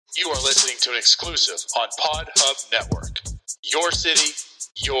You are listening to an exclusive on Pod Hub Network. Your city,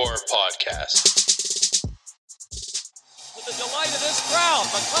 your podcast. To the delight of this crowd,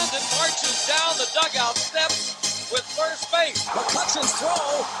 McClendon marches down the dugout steps with first base. McCutcheon's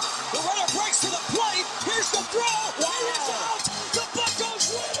throw. The runner breaks to the plate. Here's the throw. Wow. It is out. The Buccos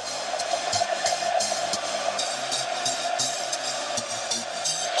win.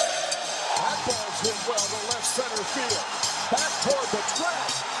 That ball's hit well to left center field. Back toward the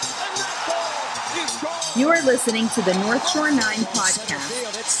track. And that ball is gone. You are listening to the North Shore 9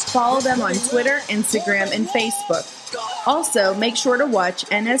 podcast. Follow them on Twitter, Instagram, and Facebook. Also, make sure to watch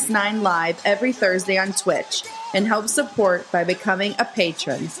NS9 Live every Thursday on Twitch and help support by becoming a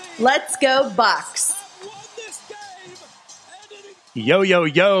patron. Let's go, Bucks! Yo, yo,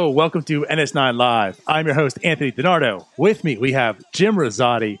 yo. Welcome to NS9 Live. I'm your host, Anthony DiNardo. With me, we have Jim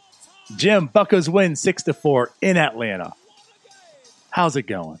Rosati. Jim, Buccos win 6-4 in Atlanta. How's it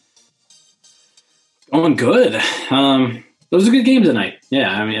going? Going good. It was a good game tonight. Yeah,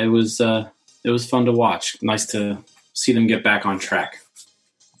 I mean, it was fun to watch. Nice to see them get back on track.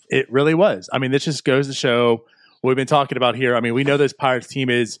 It really was. I mean, this just goes to show what we've been talking about here. I mean, we know this Pirates team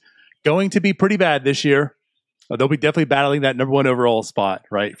is going to be pretty bad this year. They'll be definitely battling that number one overall spot,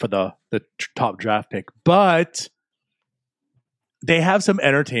 right, for the top draft pick. But they have some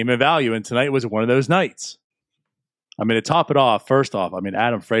entertainment value, and tonight was one of those nights. I mean, to top it off, first off, I mean,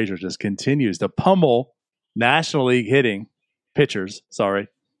 Adam Frazier just continues to pummel National League hitting pitchers. 4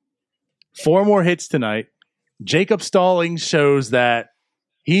 more hits tonight. Jacob Stallings shows that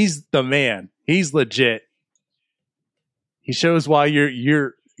he's the man. He's legit. He shows why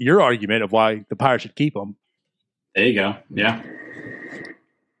your argument of why the Pirates should keep him. There you go. Yeah.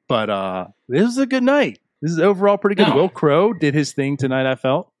 But this is a good night. This is overall pretty good. No. Will Crowe did his thing tonight, I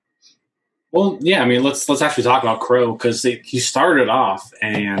felt. Well, yeah, I mean, let's actually talk about Crowe because he started off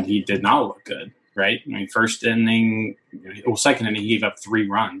and he did not look good, right? I mean, second inning, he gave up 3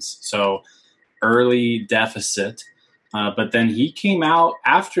 runs. So early deficit. But then he came out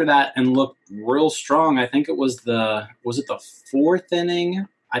after that and looked real strong. I think it was the 4th inning?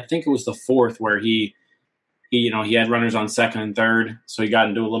 I think it was the 4th where he had runners on second and third. So he got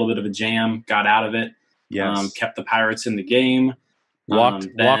into a little bit of a jam, got out of it. Yes. Kept the Pirates in the game. Walked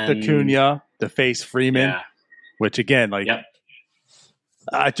Acuna to face Freeman, which again, yep.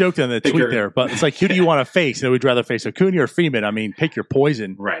 I joked on the tweet there, but it's like, who do you want to face? Would you rather face Acuna or Freeman? I mean, pick your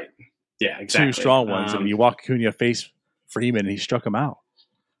poison. Right. Yeah, exactly. 2 strong ones. I mean, you walk Acuna, face Freeman, and he struck him out.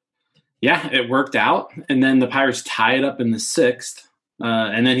 Yeah, it worked out. And then the Pirates tie it up in the 6th.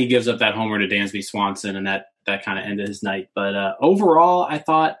 And then he gives up that homer to Dansby Swanson, and that kind of ended his night. But overall, I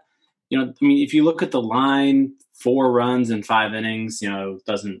thought, if you look at the line, 4 runs in 5 innings,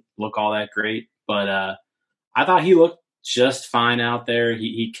 doesn't look all that great. But I thought he looked just fine out there.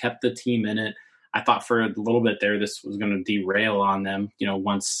 He kept the team in it. I thought for a little bit there this was going to derail on them,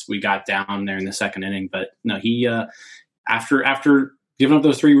 once we got down there in the 2nd inning. But no, he after giving up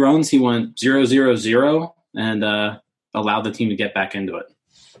those 3 runs, he went 0-0-0 and allowed the team to get back into it.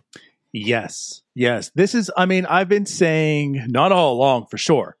 Yes. This is, I've been saying not all along for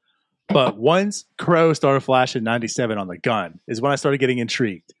sure. But once Crowe started flashing 97 on the gun is when I started getting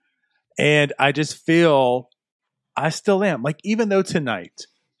intrigued. And I just feel I still am. Like, even though tonight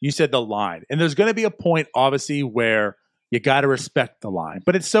you said the line, and there's going to be a point, obviously, where you got to respect the line.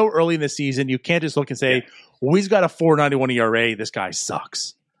 But it's so early in the season, you can't just look and say, well, he's got a 4.91 ERA. This guy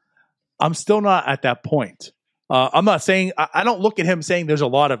sucks. I'm still not at that point. I'm not saying – I don't look at him saying there's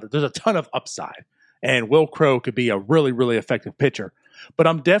a ton of upside. And Will Crowe could be a really, really effective pitcher. But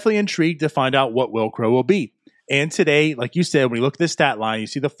I'm definitely intrigued to find out what Will Crowe will be. And today, like you said, when you look at the stat line, you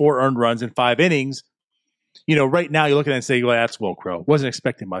see the 4 earned runs in 5 innings. Right now you look at it and say, well, that's Will Crowe. Wasn't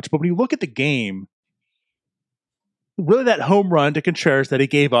expecting much. But when you look at the game, really that home run to Contreras that he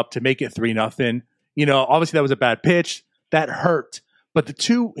gave up to make it 3-0, obviously that was a bad pitch. That hurt. But the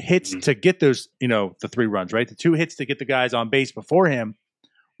 2 hits to get those, the 3 runs, right? The 2 hits to get the guys on base before him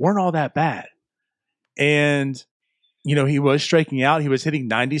weren't all that bad. And he was striking out. He was hitting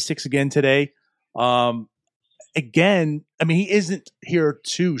 96 again today. Again, he isn't here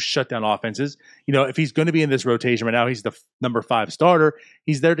to shut down offenses. If he's going to be in this rotation right now, he's the number 5 starter.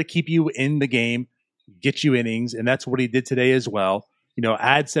 He's there to keep you in the game, get you innings, and that's what he did today as well.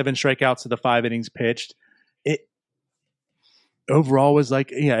 Add 7 strikeouts to the 5 innings pitched. It overall was like,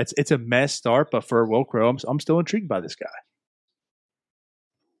 it's a mess start, but for Will Crowe, I'm still intrigued by this guy.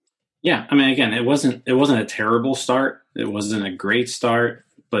 Yeah, again, it wasn't a terrible start. It wasn't a great start,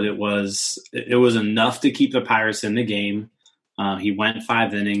 but it was enough to keep the Pirates in the game. He went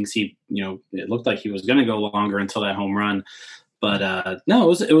 5 innings. It looked like he was going to go longer until that home run. But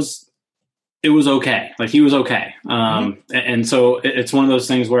no, it was okay. Like, he was okay. And so it's one of those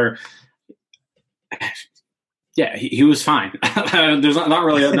things where, yeah, he was fine. There's not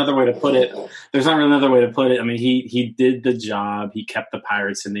really another way to put it. I mean, he did the job. He kept the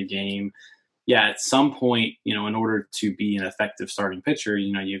Pirates in the game. Yeah, at some point, in order to be an effective starting pitcher,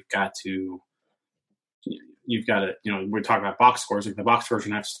 you've got to, we're talking about box scores. Like, the box scores are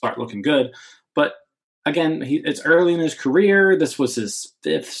going to have to start looking good. But again, it's early in his career. This was his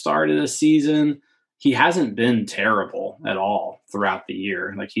 5th start of the season. He hasn't been terrible at all throughout the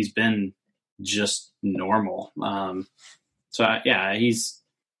year. Like, he's been just normal. So yeah, he's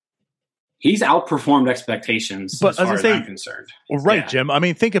outperformed expectations, but as far as I'm concerned. Right, yeah. Jim. I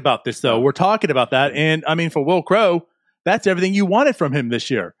mean, think about this though. We're talking about that, and I mean, for Wil Crowe, that's everything you wanted from him this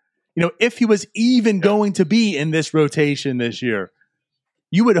year. If he was even going to be in this rotation this year,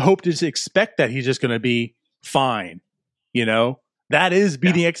 you would hope to just expect that he's just going to be fine. That is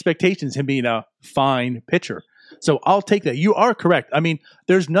beating expectations, him being a fine pitcher. So I'll take that. You are correct. I mean,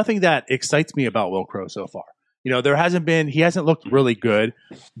 there's nothing that excites me about Wil Crowe so far. He hasn't looked really good,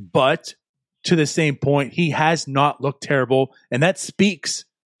 but to the same point, he has not looked terrible. And that speaks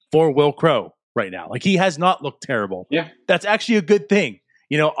for Wil Crowe right now. Like, he has not looked terrible. Yeah. That's actually a good thing.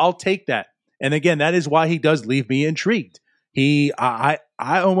 I'll take that. And again, that is why he does leave me intrigued. I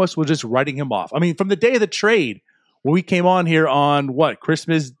almost was just writing him off. I mean, from the day of the trade, when we came on here on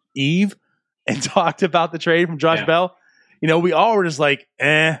Christmas Eve, and talked about the trade from Josh Bell, we all were just like,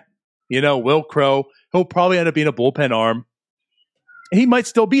 Wil Crowe, he'll probably end up being a bullpen arm. He might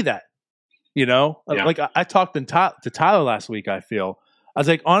still be that, Like, I talked to Tyler last week, I was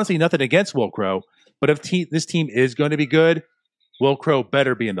like, honestly, nothing against Wil Crowe, but if this team is going to be good, Wil Crowe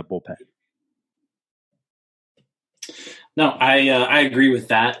better be in the bullpen. No, I agree with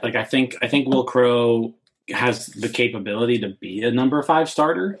that. Like, I think Wil Crowe has the capability to be a number 5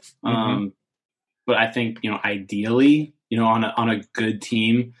 starter. But I think, ideally, on a good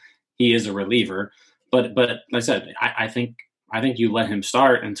team, he is a reliever. But like I said, I think you let him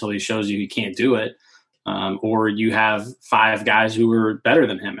start until he shows you he can't do it, or you have 5 guys who are better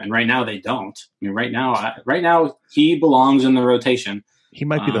than him, and right now they don't. I mean, right now he belongs in the rotation. He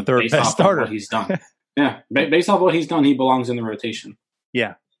might be the 3rd best starter. What he's done. Yeah, based off what he's done, he belongs in the rotation.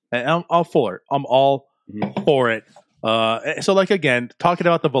 Yeah, and I'm all for it. I'm all for it. So, like, again, talking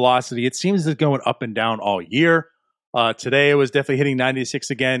about the velocity, it seems it's going up and down all year. Today it was definitely hitting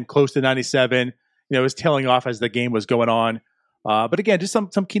 96 again, close to 97. It was tailing off as the game was going on. But again, just some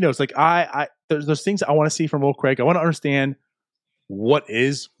keynotes. Like, there's things I want to see from Wil Craig. I want to understand what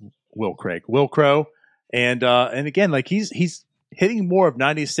is Wil Crowe, and again, like, he's hitting more of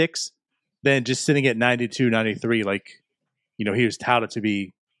 96 than just sitting at 92, 93. Like, he was touted to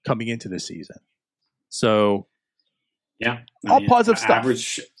be coming into the season. So. Yeah. All positive stuff.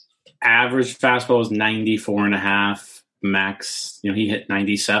 Average fastball is 94.5. Max, he hit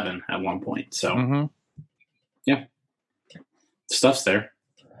 97 at one point. So, yeah. Stuff's there.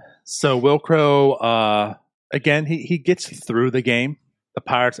 So, Wil Crowe, again, he gets through the game. The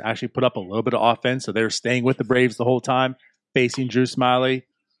Pirates actually put up a little bit of offense, so they were staying with the Braves the whole time, facing Drew Smyly.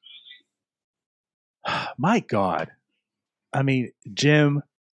 My God. I mean, Jim,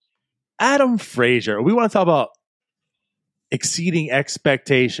 Adam Frazier, we want to talk about exceeding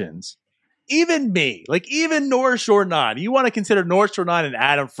expectations. Even me, like, even North Shore 9, you want to consider North Shore 9 and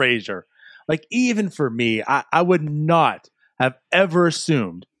Adam Frazier. Like, even for me, I would not have ever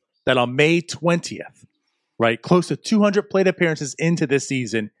assumed that on May 20th, right, close to 200 plate appearances into this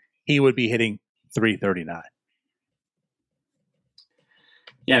season, he would be hitting 339.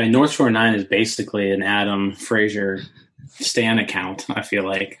 Yeah, I mean, North Shore 9 is basically an Adam Frazier Stan account, I feel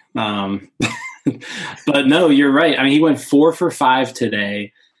like. But no, you're right. I mean, he went 4 for 5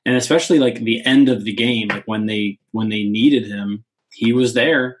 today, and especially like the end of the game, like when they needed him, he was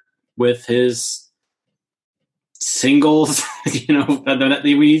there with his singles.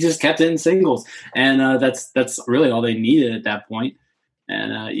 We just kept it in singles, and that's really all they needed at that point.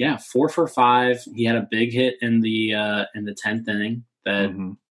 And 4 for 5. He had a big hit in the 10th inning that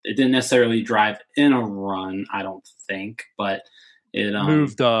it didn't necessarily drive in a run, I don't think, but it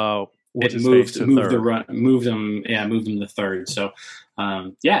moved the run, moved him to third. So,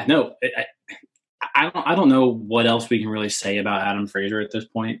 I don't know what else we can really say about Adam Frazier at this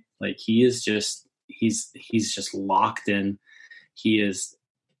point. Like, he is just, he's just locked in. He's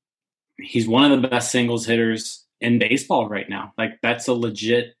one of the best singles hitters in baseball right now. Like, that's a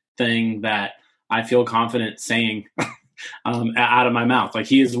legit thing that I feel confident saying out of my mouth. Like,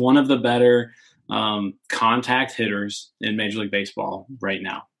 he is one of the better contact hitters in Major League Baseball right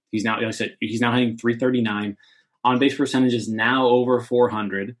now. He's now, like I said, he's now hitting 339. On-base percentage is now over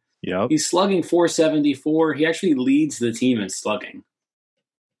 400. Yep. He's slugging 474. He actually leads the team in slugging.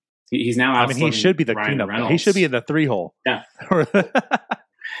 He's now out. I mean, he should be the Ryan cleanup guy. Reynolds. He should be in the 3-hole. Yeah.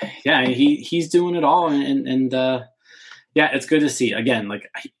 Yeah, he's doing it all, and yeah, it's good to see. Again, like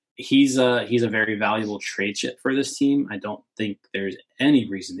he's a very valuable trade chip for this team. I don't think there's any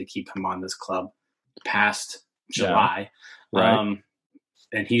reason to keep him on this club past July. Yeah. Right.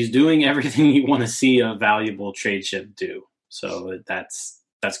 And he's doing everything you want to see a valuable trade chip do. So that's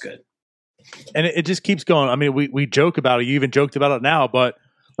good. And it just keeps going. I mean, we joke about it. You even joked about it now, but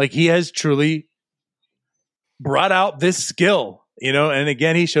like he has truly brought out this skill, you know, and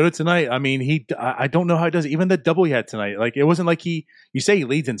again, he showed it tonight. I mean, I don't know how he does it. Even the double he had tonight, like it wasn't like you say he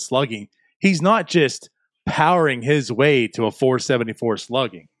leads in slugging. He's not just powering his way to a 474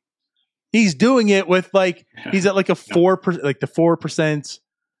 slugging. He's doing it with he's at like a 4%, like the 4%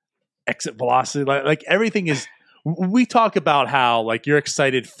 exit velocity. Like everything is, we talk about how like you're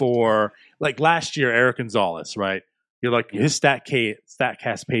excited for like last year, Eric Gonzalez, right? You're like his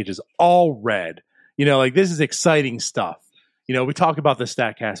StatCast page is all red. You know, like this is exciting stuff. You know, we talk about the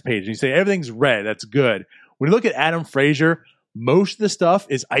StatCast page and you say everything's red. That's good. When you look at Adam Frazier, most of the stuff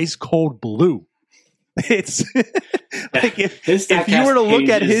is ice cold blue. It's like if you were to look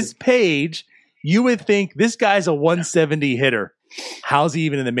at his page, you would think this guy's a 170 hitter. How's he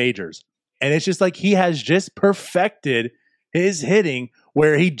even in the majors? And it's just like he has just perfected his hitting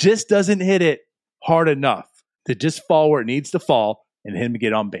where he just doesn't hit it hard enough to just fall where it needs to fall and him to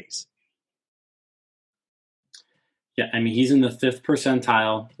get on base. Yeah, I mean, he's in the 5th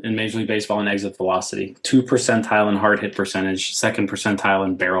percentile in Major League Baseball in exit velocity, 2 percentile in hard hit percentage, 2nd percentile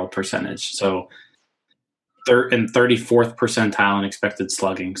in barrel percentage. So 34th percentile in expected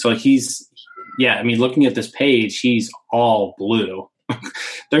slugging. So I mean, looking at this page, he's all blue.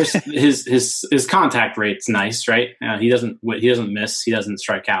 There's his contact rate's nice, right? He doesn't miss, he doesn't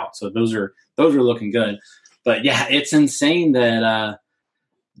strike out. So those are looking good. But yeah, it's insane that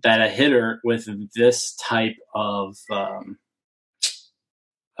a hitter with this type of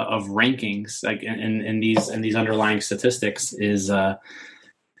rankings, like in these underlying statistics, is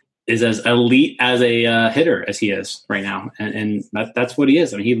as elite as a hitter as he is right now, and that's what he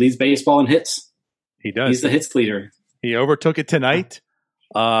is. I mean, he leads baseball in hits. He does. He's the hits leader. He overtook it tonight.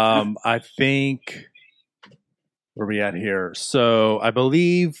 I think where are we at here? So I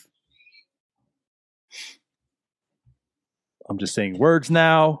believe I'm just saying words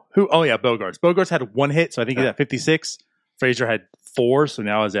now. Bogarts. Bogarts had 1 hit, so I think he's at 56. Frazier had 4, so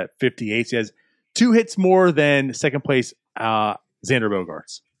now he's at 58. So he has 2 hits more than second place Xander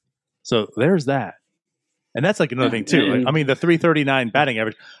Bogarts. So there's that. And that's like another thing too. Like, I mean, the 339 batting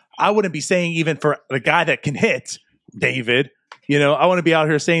average, I wouldn't be saying even for the guy that can hit, David, you know, I want to be out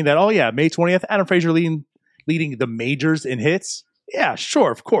here saying that, May 20th, Adam Frazier leading the majors in hits. Yeah,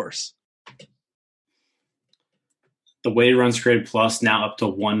 sure, of course. The weighted runs created plus now up to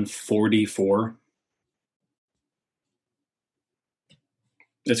 144.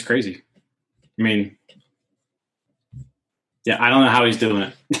 It's crazy. I mean, yeah, I don't know how he's doing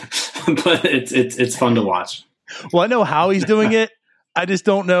it, but it's fun to watch. Well, I know how he's doing it. I just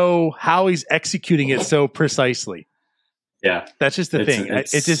don't know how he's executing it so precisely. Yeah, that's just the thing.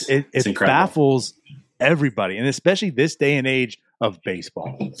 It baffles everybody, and especially this day and age of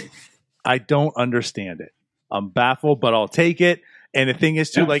baseball. I don't understand it. I'm baffled, but I'll take it. And the thing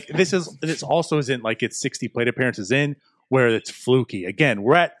is, too, like this also isn't like it's 60 plate appearances in where it's fluky. Again,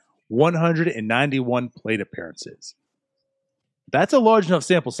 we're at 191 plate appearances. That's a large enough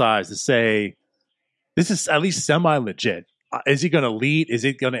sample size to say this is at least semi-legit. Is he going to lead? Is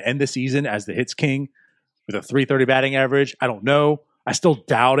he going to end the season as the hits king with a 330 batting average? I don't know. I still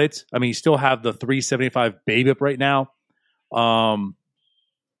doubt it. I mean, you still have the 375 BABIP right now. I'm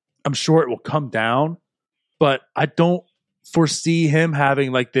sure it will come down, but I don't foresee him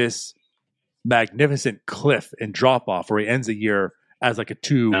having like this magnificent cliff and drop off where he ends the year as like a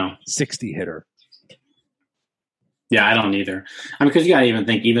 260 hitter. Yeah, I don't either. I mean, because you got to even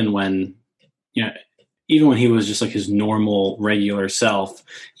think, even when he was just like his normal regular self,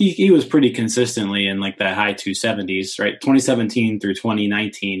 he was pretty consistently in like that high 270s, right? 2017 through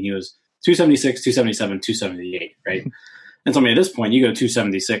 2019, he was 276, 277, 278, right? And so, I mean, at this point, you go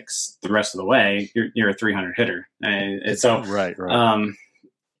 276 the rest of the way, you're a 300 hitter. And so, right.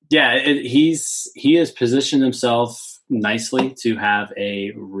 He has positioned himself nicely to have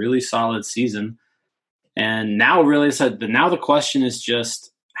a really solid season. And now, now the question is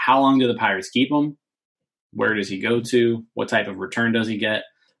just how long do the Pirates keep him? Where does he go to? What type of return does he get?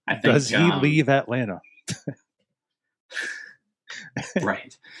 I think. Does he leave Atlanta?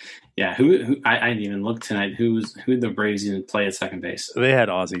 Right. Yeah. Who I didn't even look tonight. Who the Braves even play at second base? They had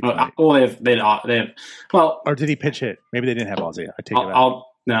Ozzy tonight. They have. Well, or did he pitch hit? Maybe they didn't have Ozzy. I take it back.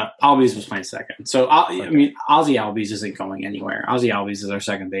 No, Albies was playing second. So, I mean, Ozzy Albies isn't going anywhere. Ozzy Albies is our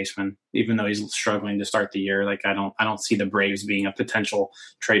second baseman, even though he's struggling to start the year. Like, I don't see the Braves being a potential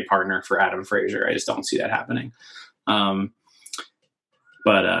trade partner for Adam Frazier. I just don't see that happening. But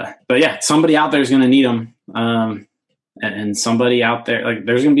yeah, somebody out there is going to need him. And somebody out there, like,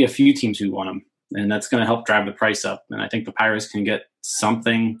 there's going to be a few teams who want him, and that's going to help drive the price up. And I think the Pirates can get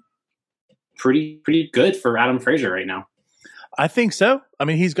something pretty good for Adam Frazier right now. I think so. I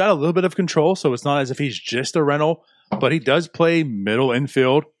mean, he's got a little bit of control, so it's not as if he's just a rental, but he does play middle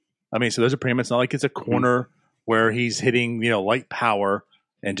infield. I mean, so those are premium. It's not like it's a corner where he's hitting, light power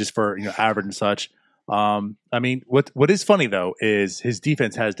and just for, average and such. I mean, what is funny though is his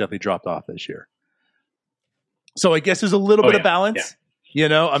defense has definitely dropped off this year. So I guess there's a little bit of balance,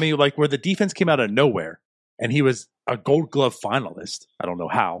 I mean, like where the defense came out of nowhere and he was a Gold Glove finalist. I don't know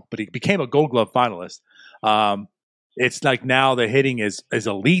how, but he became a Gold Glove finalist. It's like now the hitting is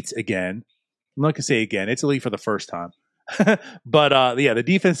elite again. I'm not going to say again. It's elite for the first time. But, the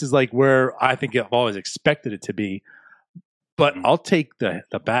defense is like where I think I've always expected it to be. But I'll take the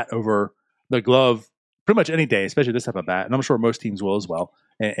bat over the glove pretty much any day, especially this type of bat. And I'm sure most teams will as well.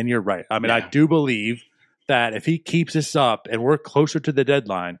 And you're right. I mean, I do believe that if he keeps this up and we're closer to the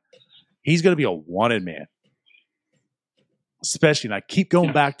deadline, he's going to be a wanted man. Especially, and I keep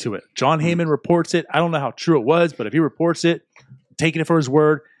going back to it. John Heyman reports it. I don't know how true it was, but if he reports it, taking it for his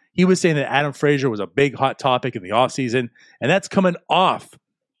word, he was saying that Adam Frazier was a big hot topic in the offseason, and that's coming off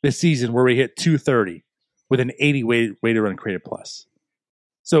the season where we hit 230 with an 80 weighted run created plus.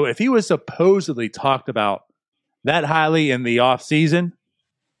 So if he was supposedly talked about that highly in the offseason,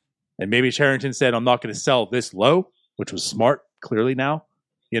 and maybe Charrington said, I'm not going to sell this low, which was smart, clearly now,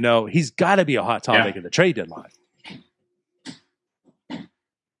 he's got to be a hot topic in the trade deadline.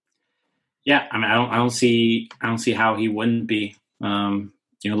 Yeah, I mean, I don't see how he wouldn't be. I'm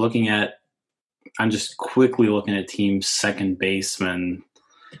just quickly looking at teams' second basemen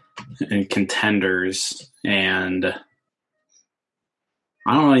and contenders, and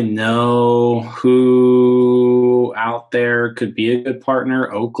I don't really know who out there could be a good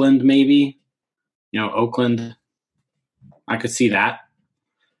partner. Oakland, maybe. Oakland, I could see that.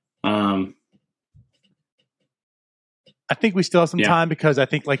 I think we still have some time because I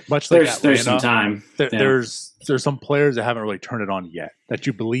think there's some time. There's some players that haven't really turned it on yet that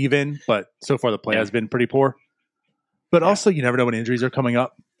you believe in, but so far the play has been pretty poor. But also you never know when injuries are coming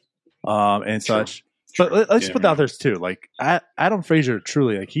up and such. But let's put out there too. Like Adam Frazier,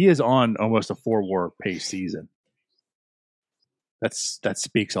 truly, like he is on almost a 4-WAR pace season. That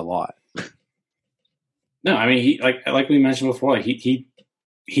speaks a lot. No, I mean he like we mentioned before, like he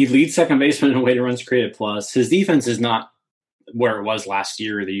leads second baseman in weighted runs created plus. His defense is not where it was last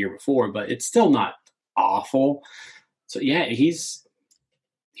year or the year before, but it's still not awful. So yeah, he's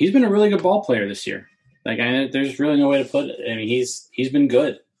been a really good ball player this year. Like there's really no way to put it. I mean, he's been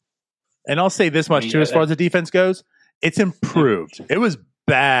good. And I'll say this much too, as far as the defense goes, it's improved. It was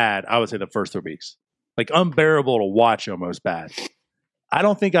bad, I would say, the first 3 weeks. Like unbearable to watch, almost bad. I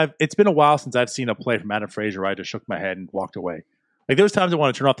don't think it's been a while since I've seen a play from Adam Frazier where I just shook my head and walked away. Like there was times I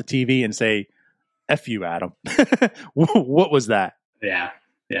want to turn off the TV and say, F you, Adam. What was that? Yeah.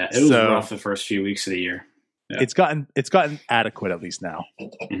 It was rough the first few weeks of the year. Yeah. It's gotten adequate at least now.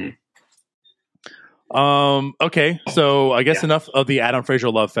 Mm-hmm. Okay, so I guess enough of the Adam Frazier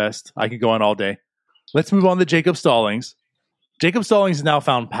love fest. I could go on all day. Let's move on to Jacob Stallings. Jacob Stallings has now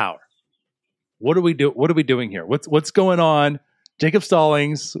found power. What are we doing here? What's going on? Jacob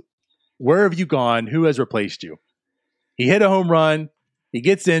Stallings, where have you gone? Who has replaced you? He hit a home run. He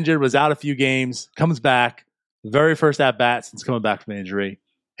gets injured, was out a few games, comes back. Very first at bat since coming back from injury.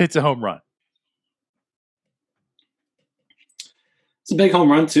 Hits a home run. It's a big home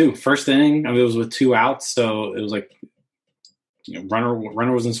run too. First inning, I mean, it was with 2 outs, so it was like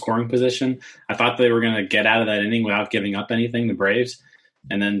runner was in scoring position. I thought they were going to get out of that inning without giving up anything, the Braves.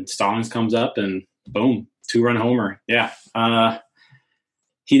 And then Stallings comes up and boom, 2-run homer. Yeah.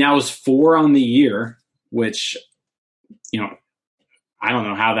 He now is 4 on the year, which, I don't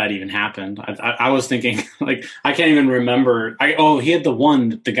know how that even happened. I was thinking, like, I can't even remember. He had the one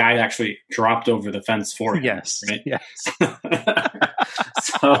that the guy actually dropped over the fence for him. Yes. Right? Yes.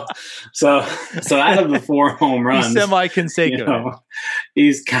 so out of the 4 home runs, he's semi-consecutive.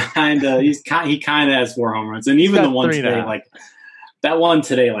 He kind of has 4 home runs, and even the one today, that one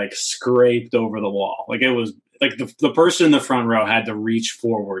today, like scraped over the wall. Like it was like the person in the front row had to reach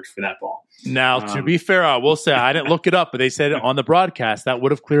forward for that ball. Now, to be fair, I will say I didn't look it up, but they said it on the broadcast that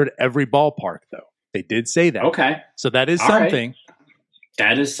would have cleared every ballpark, though. They did say that. Okay. So that is All something. Right.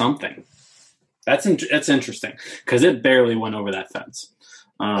 That is something. That's interesting because it barely went over that fence.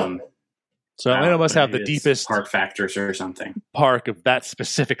 So Atlanta must have the deepest park factors or something. Park of that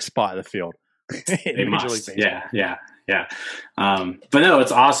specific spot of the field. They must. Yeah. But no,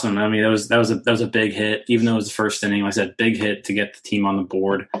 it's awesome. I mean, that was a big hit, even though it was the first inning. Like I said, big hit to get the team on the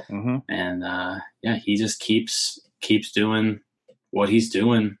board. Mm-hmm. And he just keeps doing what he's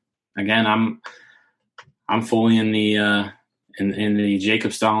doing. Again, I'm fully in the in the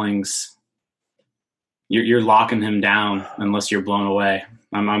Jacob Stallings. You're locking him down unless you're blown away.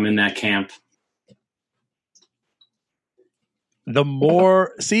 I'm in that camp. The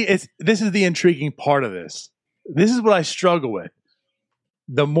more this is the intriguing part of this. This is what I struggle with.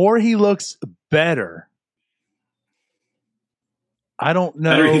 The more he looks better, I don't know.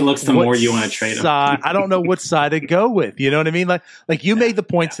 The better he looks, the more you want to trade him. I don't know what side to go with. You know what I mean? Like you made the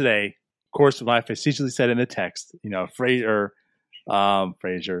point today. Of course, when I facetiously said in the text, Frazier,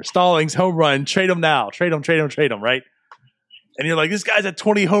 Stallings home run, trade him now, trade him, right? And you're like, this guy's a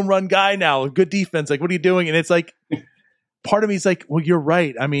 20 home run guy now, good defense. Like, what are you doing? And it's like, part of me is like, well, you're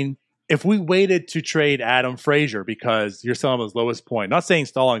right. I mean, if we waited to trade Adam Frazier because you're selling him his lowest point, not saying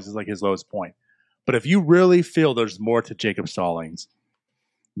Stallings is like his lowest point, but if you really feel there's more to Jacob Stallings,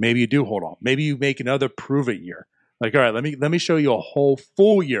 maybe you do hold on. Maybe you make another prove it year. Like, all right, let me show you a whole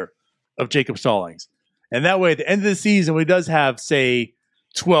full year of Jacob Stallings. And that way, at the end of the season, when he does have, say,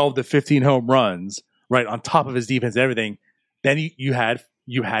 12 to 15 home runs, right, on top of his defense and everything, then you had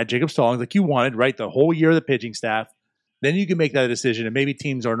Jacob Stallings like you wanted, right, the whole year of the pitching staff. Then you can make that decision, and maybe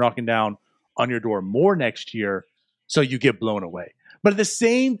teams are knocking down on your door more next year, so you get blown away. But at the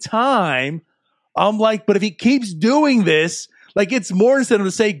same time, I'm like, but if he keeps doing this, like it's more incentive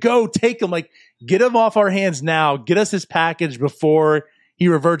to say, go, take him, like get him off our hands now, get us his package before he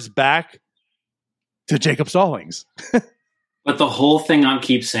reverts back to Jacob Stallings. But the whole thing I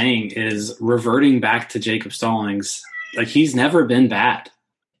keep saying is reverting back to Jacob Stallings. Like he's never been bad.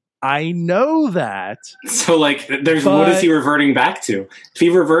 I know that. So, like, what is he reverting back to? If he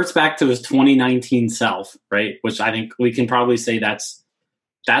reverts back to his 2019 self, right, which I think we can probably say that's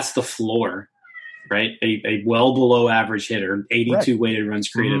the floor, right? A well below average hitter, 82 weighted runs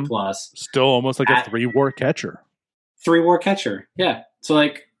created plus. Still almost like a 3-WAR catcher. 3-WAR catcher, yeah. So,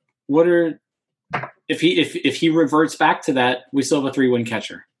 like, if he reverts back to that, we still have a 3-win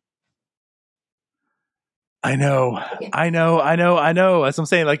catcher. I know. That's what I'm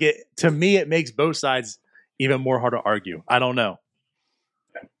saying. Like to me, it makes both sides even more hard to argue. I don't know.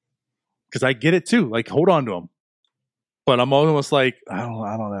 Because I get it too. Like, hold on to him. But I'm almost like, I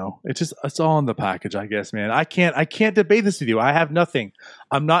don't know. It's all in the package, I guess, man. I can't debate this with you. I have nothing.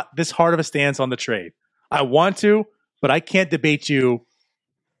 I'm not this hard of a stance on the trade. I want to, but I can't debate you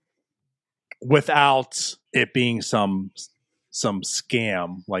without it being some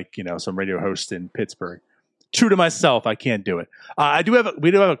scam, like, some radio host in Pittsburgh. True to myself, I can't do it.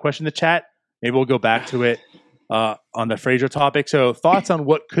 We do have a question in the chat. Maybe we'll go back to it on the Frazier topic. So thoughts on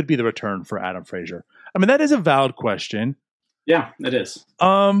what could be the return for Adam Frazier? I mean, that is a valid question. Yeah, it is.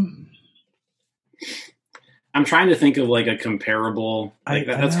 I'm trying to think of like a comparable.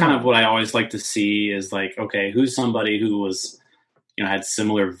 That's kind of what I always like to see is like, okay, who's somebody who was, had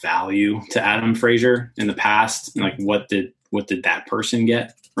similar value to Adam Frazier in the past, and like what did that person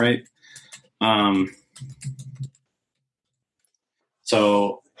get, right?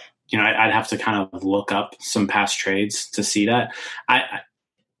 So, I'd have to kind of look up some past trades to see that.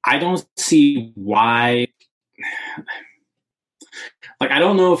 I don't see why. Like, I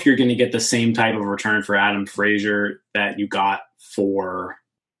don't know if you're going to get the same type of return for Adam Frazier that you got for,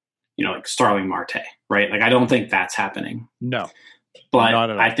 like Starling Marte, right? Like, I don't think that's happening. No, but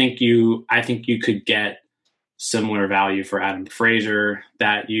I think you could get similar value for Adam Frazier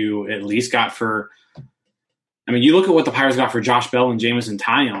that you at least got for. I mean, you look at what the Pirates got for Josh Bell and Jamison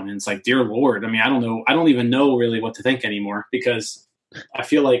Tyone, and it's like, dear Lord. I mean, I don't know. I don't even know really what to think anymore because I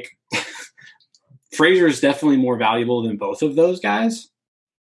feel like Frazier is definitely more valuable than both of those guys.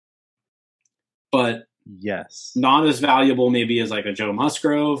 But yes, not as valuable maybe as like a Joe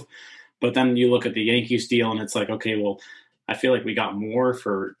Musgrove. But then you look at the Yankees deal, and it's like, okay, well, I feel like we got more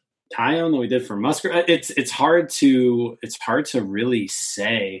for Tyone than we did for Musgrove. It's hard to really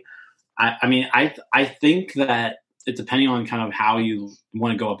say. I mean, I think that it depending on kind of how you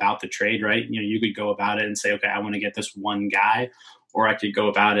want to go about the trade, right? You could go about it and say, okay, I want to get this one guy, or I could go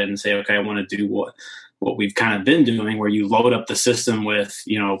about it and say, okay, I want to do what we've kind of been doing, where you load up the system with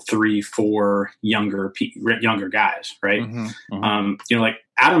 3-4 younger guys, right? Like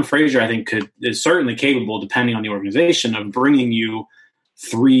Adam Frazier, I think is certainly capable, depending on the organization, of bringing you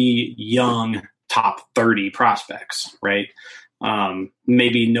 3 young top 30 prospects, right?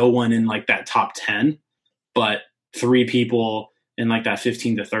 Maybe no one in like that top 10, but 3 people in like that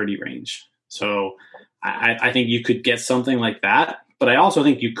 15 to 30 range. So I think you could get something like that. But I also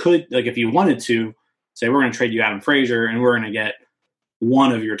think you could, like, if you wanted to, say we're going to trade you Adam Frazier and we're going to get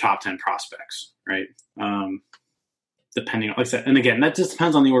one of your top 10 prospects, right? Depending on, like I said, and again, that just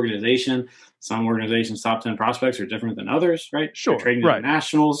depends on the organization. Some organizations' top 10 prospects are different than others, right? Sure. They're trading to the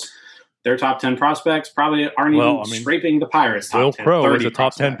Nationals. Their top 10 prospects probably aren't even scraping the Pirates' top 10. Will Crowe is a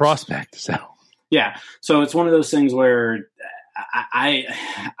top 10 prospect. So yeah. So it's one of those things where I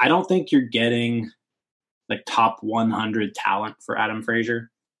don't think you're getting like top 100 talent for Adam Frazier.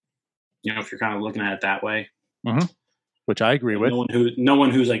 If you're kind of looking at it that way. Mm-hmm. Which I agree with. No one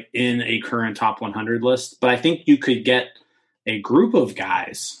who's like in a current top 100 list. But I think you could get a group of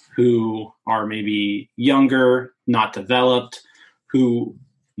guys who are maybe younger, not developed, who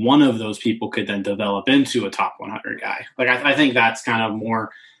one of those people could then develop into a top 100 guy. Like I think that's kind of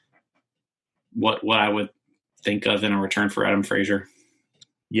more what I would think of in a return for Adam Frazier.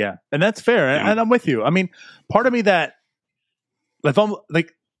 Yeah. And that's fair. And I'm with you. I mean, part of me that if I'm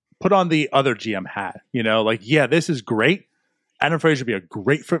like put on the other GM hat, this is great. Adam Frazier would be a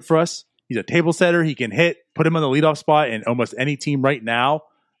great fit for us. He's a table setter. He can hit, put him on the leadoff spot in almost any team right now.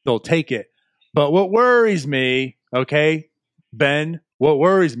 They'll take it. But what worries me, okay, Ben, what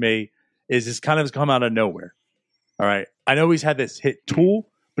worries me is this kind of has come out of nowhere. All right. I know he's had this hit tool,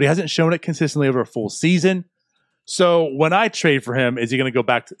 but he hasn't shown it consistently over a full season. So when I trade for him, is he going to go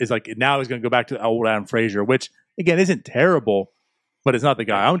back to, now he's going to go back to the old Adam Frazier, which again isn't terrible, but it's not the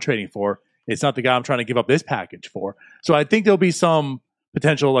guy I'm trading for. It's not the guy I'm trying to give up this package for. So I think there'll be some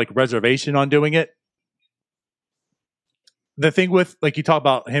potential like reservation on doing it. The thing with, like, you talk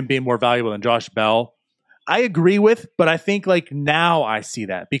about him being more valuable than Josh Bell, I agree with, but I think like now I see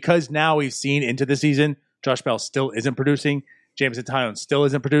that because now we've seen into the season, Josh Bell still isn't producing, Jameson Taillon still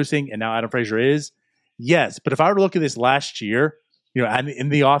isn't producing, and now Adam Frazier is. Yes, but if I were to look at this last year, in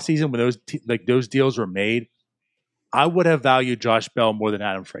the offseason when those deals were made, I would have valued Josh Bell more than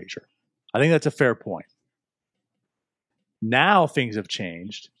Adam Frazier. I think that's a fair point. Now things have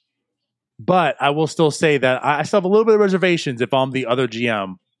changed, but I will still say that I still have a little bit of reservations if I'm the other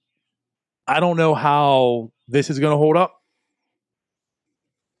GM. I don't know how this is going to hold up,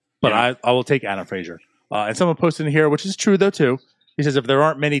 but I will take Adam Frazier. And someone posted in here, which is true though too. He says if there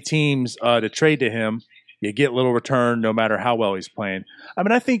aren't many teams to trade to him, you get little return no matter how well he's playing. I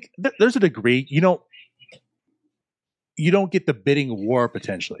mean, I think there's a degree you don't get the bidding war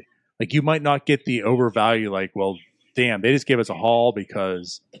potentially. Like you might not get the overvalue. Like, well, damn, they just gave us a haul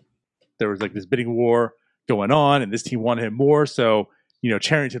because there was like this bidding war going on, and this team wanted him more. So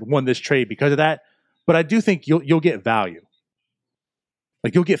Charrington won this trade because of that. But I do think you'll get value.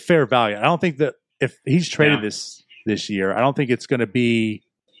 Like you'll get fair value. I don't think that if he's traded this year, I don't think it's going to be,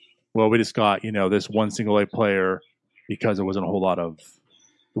 well, we just got, this one single A player because it wasn't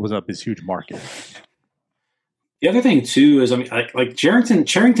this huge market. The other thing too is, I mean, like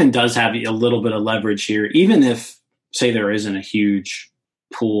Charrington does have a little bit of leverage here, even if, say, there isn't a huge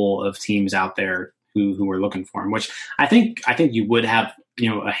pool of teams out there who are looking for him, which I think you would have,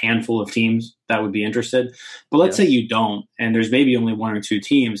 a handful of teams that would be interested. But let's say you don't, and there's maybe only 1 or 2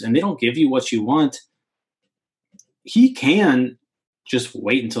 teams, and they don't give you what you want. He can just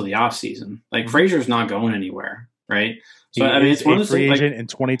wait until the off season. Like Frazier's not going anywhere, right? So I mean, it's one of those free agent in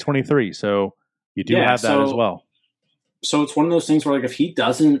 2023, so you do have that as well. So it's one of those things where, like, if he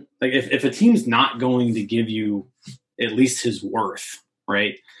doesn't, like, if a team's not going to give you at least his worth,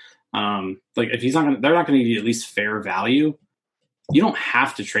 right? Like, if he's not going, they're not going to give you at least fair value. You don't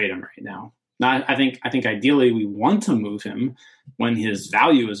have to trade him right now. Now, I think ideally we want to move him when his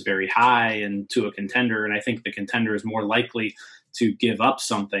value is very high and to a contender, and I think the contender is more likely to give up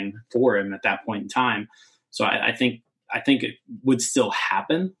something for him at that point in time. So I think it would still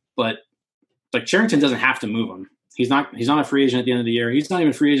happen, but like Charrington doesn't have to move him. He's not a free agent at the end of the year. He's not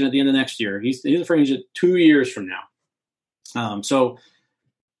even a free agent at the end of next year. He's a free agent 2 years from now. So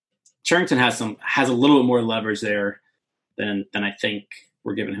Charrington has a little bit more leverage there than I think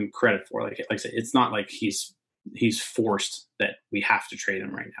we're giving him credit for. Like I said, it's not like he's forced that we have to trade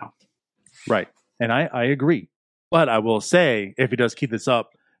him right now. Right. And I agree. But I will say, if he does keep this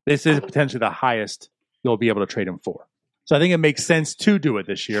up, this is potentially the highest you'll be able to trade him for. So I think it makes sense to do it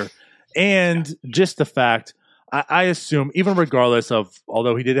this year. And just the fact, I assume, even regardless of,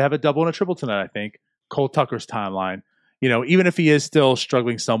 although he did have a double and a triple tonight, I think, Cole Tucker's timeline. Even if he is still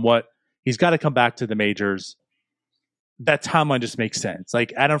struggling somewhat, he's got to come back to the majors. That timeline just makes sense.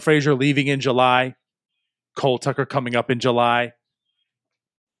 Like Adam Frazier leaving in July, Cole Tucker coming up in July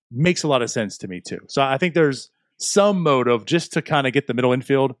makes a lot of sense to me too. So I think there's some motive just to kind of get the middle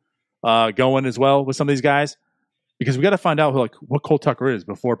infield going as well with some of these guys, because we got to find out what Cole Tucker is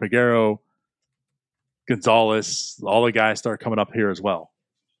before Peguero, Gonzalez, all the guys start coming up here as well.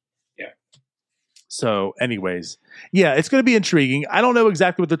 Yeah. So anyways, yeah, it's going to be intriguing. I don't know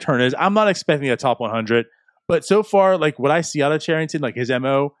exactly what the turn is. I'm not expecting a top 100, but so far, like what I see out of Cherington, like his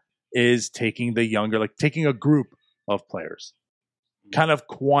MO is taking the younger, like taking a group of players, kind of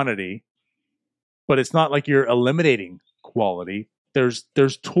quantity, but it's not like you're eliminating quality. There's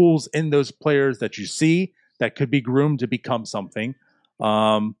tools in those players that you see that could be groomed to become something.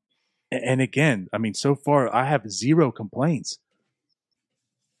 And again, I mean, so far I have zero complaints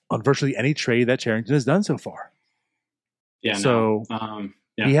on virtually any trade that Cherington has done so far. Yeah. So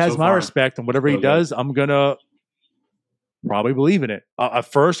yeah, he has so my far, respect, and whatever he so does, I'm gonna probably believe in it. At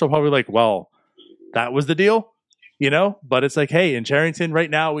first, I'll probably like, well, that was the deal, But it's like, hey, in Cherington right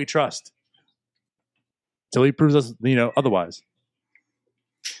now, we trust till he proves us, otherwise.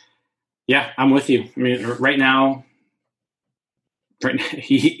 Yeah, I'm with you. I mean, right now,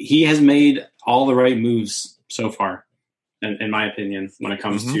 he has made all the right moves so far, in my opinion, when it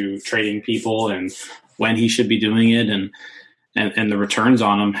comes to trading people and when he should be doing it, and the returns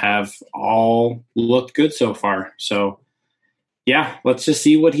on them have all looked good so far. So, yeah, let's just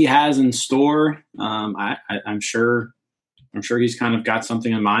see what he has in store. I'm sure he's kind of got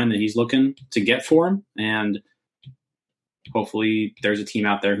something in mind that he's looking to get for him, and hopefully there's a team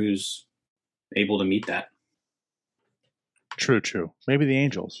out there who's able to meet that. True. Maybe the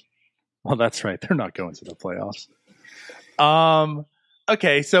Angels. Well, that's right. They're not going to the playoffs.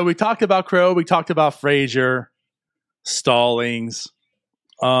 Okay, so we talked about Crow. We talked about Frazier, Stallings.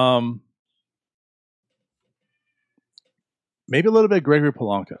 Maybe a little bit of Gregory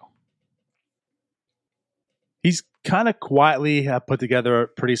Polanco. He's kind of quietly put together a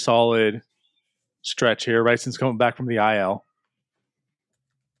pretty solid stretch here, right, since coming back from the IL.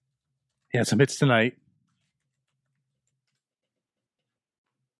 He had some hits tonight.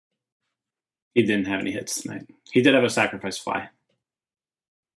 He didn't have any hits tonight. He did have a sacrifice fly.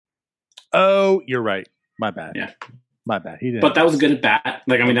 Oh, you're right. My bad. Yeah. My bad. He didn't. But that was good at bat.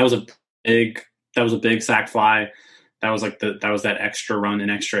 Like, I mean, that was a big sac fly. That was that extra run in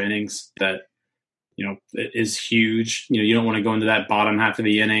extra innings that, it is huge. You don't want to go into that bottom half of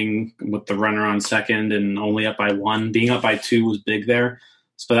the inning with the runner on second and only up by 1. Being up by 2 was big there.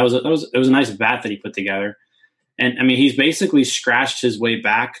 So it was a nice bat that he put together. And I mean, he's basically scratched his way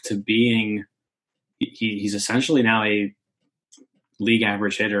back to being, he's essentially now a league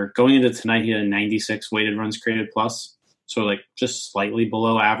average hitter. Going into tonight, he had a 96 weighted runs created plus. So like just slightly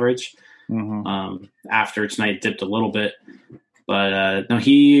below average. After tonight dipped a little bit, but no,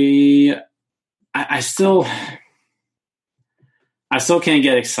 I still can't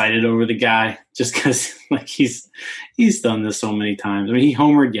get excited over the guy just because like he's done this so many times. I mean, he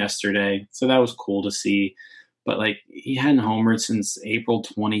homered yesterday, so that was cool to see, but like he hadn't homered since April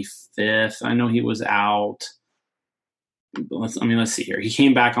 25th. I know he was out. Let's see here. He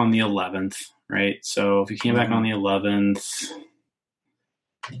came back on the 11th, right? So if he came back on the 11th,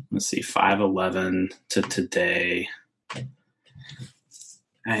 let's see, 5/11 to today.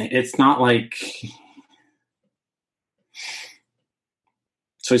 It's not like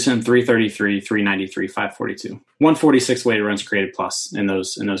so he's in 333, 393, 542, 146 weighted runs created plus in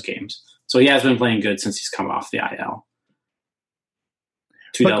those games. So he has been playing good since he's come off the IL.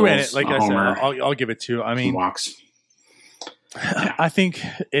 2 doubles, granted, like a I homer, said, I'll give it to. I mean, walks. Yeah. I think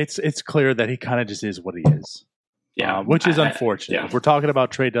it's clear that he kind of just is what he is. Yeah, which is unfortunate. Yeah. If we're talking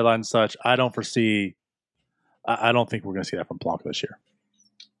about trade deadline and such, I don't think we're going to see that from Polanco this year.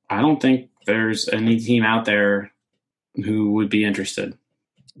 I don't think there's any team out there who would be interested.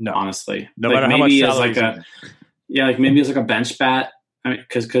 No, honestly, no like matter how much salary. Maybe as like a bench bat. I mean,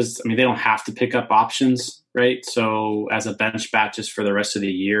 because they don't have to pick up options, right? So as a bench bat, just for the rest of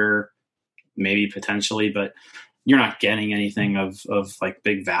the year, maybe potentially, but you're not getting anything of like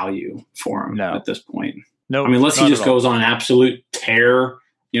big value for him at this point. No, I mean, unless he just goes on an absolute tear,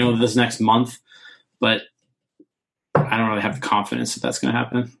 this next month. But I don't really have the confidence that that's going to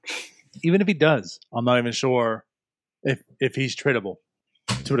happen. Even if he does, I'm not even sure if he's tradable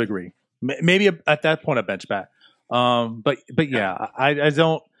to a degree. Maybe at that point a bench bat. But yeah, I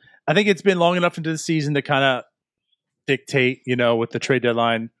don't. I think it's been long enough into the season to kind of dictate, with the trade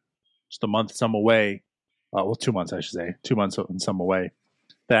deadline, just a month some away. 2 months, I should say, 2 months and some away.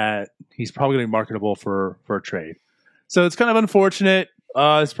 that he's probably going to be marketable for a trade. So it's kind of unfortunate.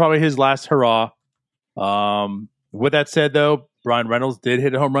 It's probably his last hurrah. With that said, though, Brian Reynolds did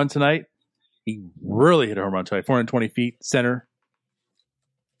hit a home run tonight. He really hit a home run tonight, 420 feet, center.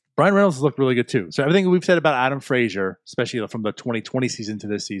 Brian Reynolds looked really good, too. So everything we've said about Adam Frazier, especially from the 2020 season to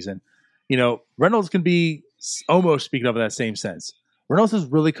this season, Reynolds can be almost speaking of in that same sense. Reynolds has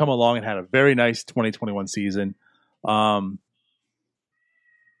really come along and had a very nice 2021 season.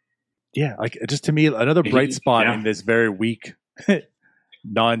 Just to me, another bright spot in this very weak,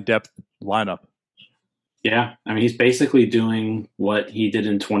 non-depth lineup. Yeah, I mean, he's basically doing what he did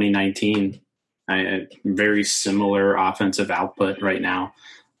in 2019. Very similar offensive output right now.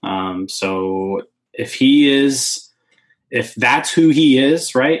 So if that's who he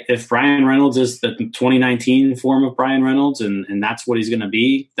is, right? If Brian Reynolds is the 2019 form of Brian Reynolds and that's what he's going to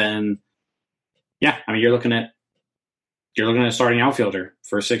be, then yeah, I mean, you're looking at a starting outfielder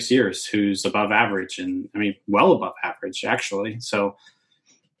for 6 years who's above average, and I mean, well above average actually. So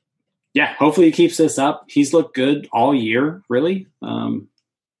yeah, hopefully he keeps this up. He's looked good all year, really.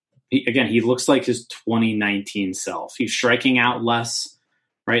 He looks like his 2019 self. He's striking out less,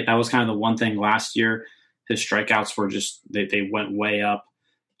 right? That was kind of the one thing last year. His strikeouts were just, they went way up.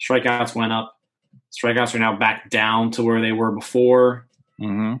 Strikeouts went up. Strikeouts are now back down to where they were before.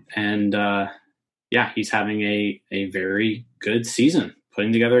 Mm-hmm. And he's having a very good season,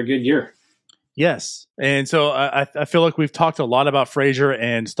 putting together a good year. Yes. And so I feel like we've talked a lot about Frazier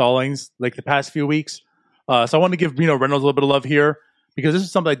and Stallings like the past few weeks. So I want to give Reynolds a little bit of love here, because this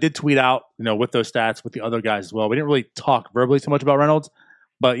is something I did tweet out, with those stats with the other guys as well. We didn't really talk verbally so much about Reynolds.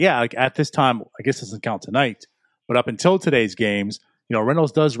 But yeah, like at this time, I guess this doesn't count tonight, but up until today's games,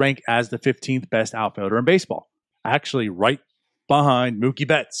 Reynolds does rank as the 15th best outfielder in baseball, actually right behind Mookie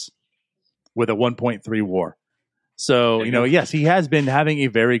Betts with a 1.3 WAR. So, yes, he has been having a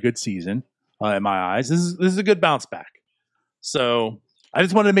very good season in my eyes. This is a good bounce back. So I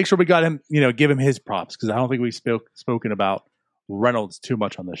just wanted to make sure we got him, give him his props, because I don't think we've spoken about Reynolds too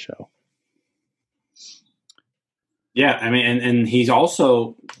much on this show. Yeah, I mean, and he's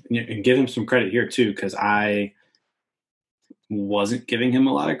also, and give him some credit here too, because I wasn't giving him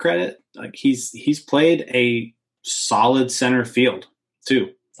a lot of credit. Like he's played a solid center field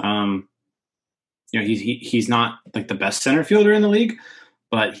too. He's not like the best center fielder in the league,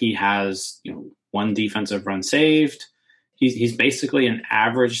 but he has one defensive run saved. He's basically an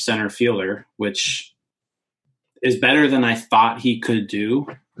average center fielder, which is better than I thought he could do.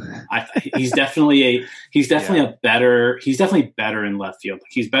 He's definitely better in left field.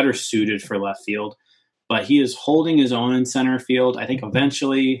 He's better suited for left field, but he is holding his own in center field. I think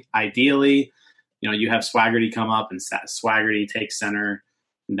eventually, ideally, you have Swaggerty come up and Swaggerty takes center,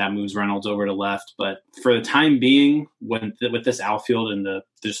 and that moves Reynolds over to left. But for the time being, with this outfield and the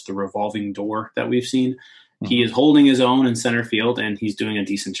revolving door that we've seen, mm-hmm. he is holding his own in center field, and he's doing a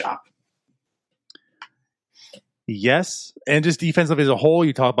decent job. Yes, and just defensively as a whole,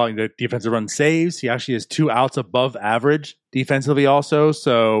 you talk about the defensive run saves. He actually has 2 outs above average defensively also.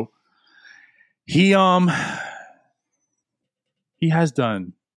 So he has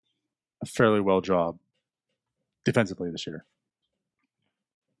done a fairly well job defensively this year.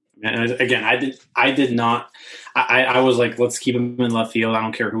 And again, I did not. I was like, let's keep him in left field. I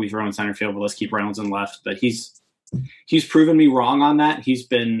don't care who we throw in center field, but let's keep Reynolds in left. But he's proven me wrong on that. He's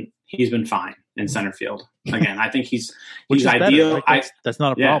been fine in center field. Again, I think he's ideal. Right? That's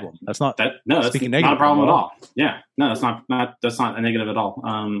not a problem. That's not that's not a problem at all. Yeah, no, that's not a negative at all.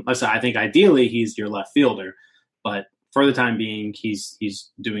 Like I said, I think ideally he's your left fielder, but for the time being,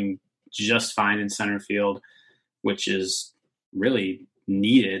 he's doing just fine in center field, which is really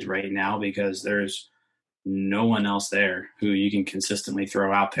needed right now because there's no one else there who you can consistently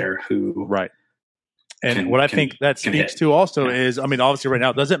throw out there who right. And what I think that speaks to also is, I mean, obviously right now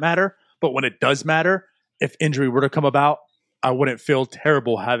it doesn't matter, but when it does matter, if injury were to come about, I wouldn't feel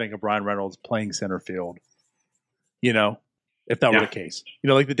terrible having a Brian Reynolds playing center field, if that were the case.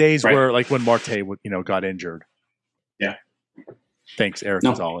 Like the days where, like when Marte, got injured. Yeah. Thanks, Eric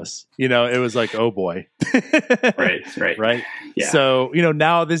Gonzalez. It was like, oh boy. Right. Yeah. So,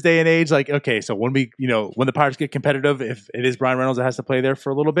 now this day and age, like, okay, so when when the Pirates get competitive, if it is Brian Reynolds that has to play there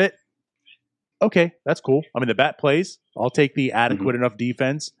for a little bit, okay, that's cool. I mean, the bat plays. I'll take the adequate enough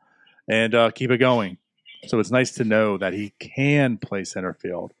defense and keep it going. So it's nice to know that he can play center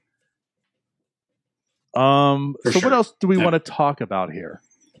field. What else do we want to talk about here?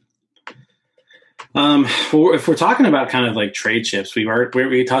 If we're talking about kind of like trade chips, we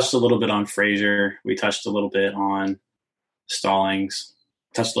touched a little bit on Frazier. We touched a little bit on Stallings.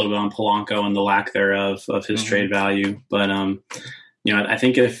 Touched a little bit on Polanco and the lack thereof of his trade value. But I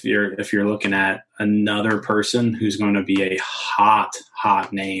think if you're looking at another person who's going to be a hot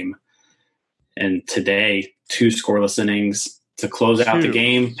name, and today 2 scoreless innings to close out the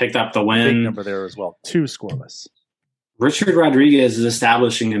game, picked up the win. Big number there as well. 2 scoreless. Richard Rodriguez is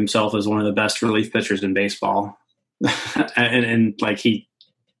establishing himself as one of the best relief pitchers in baseball, and like he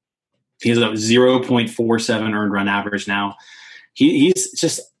has a 0.47 earned run average now. He's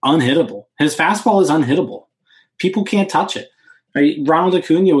just unhittable. His fastball is unhittable. People can't touch it. Right? Ronald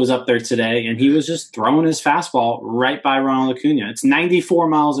Acuna was up there today, and he was just throwing his fastball right by Ronald Acuna. It's 94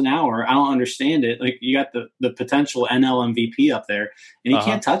 miles an hour. I don't understand it. Like, you got the potential NL MVP up there, and he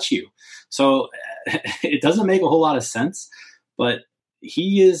can't touch you. So it doesn't make a whole lot of sense. But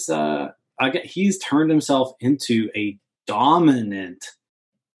he's turned himself into a dominant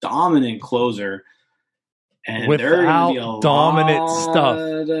closer. And without dominant stuff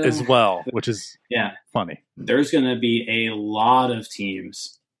as well, which is funny. There's going to be a lot of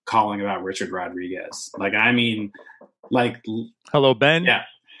teams calling about Richard Rodriguez. Hello, Ben. Yeah.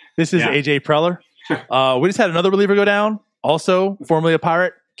 This is AJ Preller. We just had another reliever go down, also formerly a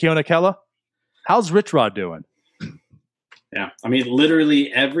Pirate, Keona Kela. How's Rich Rod doing? Yeah.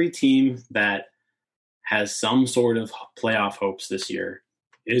 Literally every team that has some sort of playoff hopes this year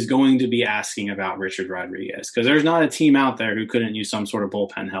is going to be asking about Richard Rodriguez, because there's not a team out there who couldn't use some sort of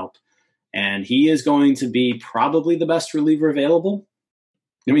bullpen help. And he is going to be probably the best reliever available.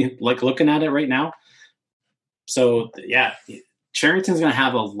 Looking at it right now. So, yeah, Cherington's going to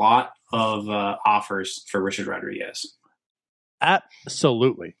have a lot of offers for Richard Rodriguez.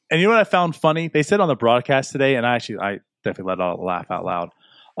 Absolutely. And you know what I found funny? They said on the broadcast today, and I definitely let out a laugh out loud.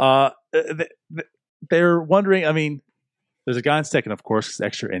 They're wondering, there's a guy on second, of course,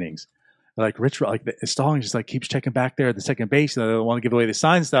 extra innings. Like Stallings just keeps checking back there at the second base, and they don't want to give away the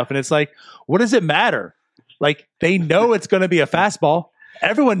sign stuff. And it's like, what does it matter? They know it's going to be a fastball.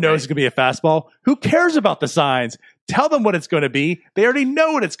 Everyone knows it's going to be a fastball. Who cares about the signs? Tell them what it's going to be. They already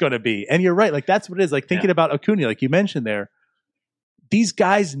know what it's going to be. And you're right. That's what it is. Thinking about Acuna, like you mentioned there, these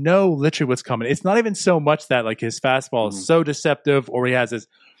guys know literally what's coming. It's not even so much that his fastball is so deceptive, or he has this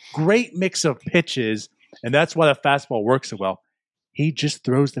great mix of pitches, and that's why the fastball works so well. He just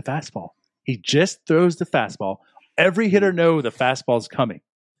throws the fastball. Every hitter knows the fastball is coming.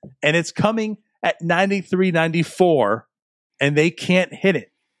 And it's coming at 93, 94, and they can't hit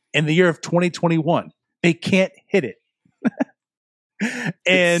it. In the year of 2021, they can't hit it.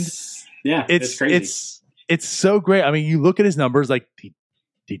 And it's crazy. It's so great. You look at his numbers,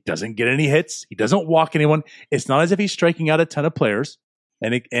 he doesn't get any hits. He doesn't walk anyone. It's not as if he's striking out a ton of players.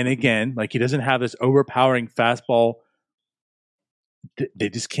 And again, he doesn't have this overpowering fastball. They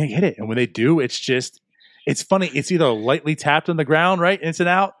just can't hit it. And when they do, it's funny. It's either lightly tapped on the ground, right, and it's an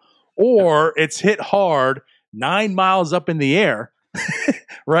out, or it's hit hard 9 miles up in the air,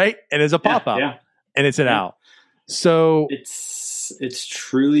 right, and it's a pop-out, and it's an out. So it's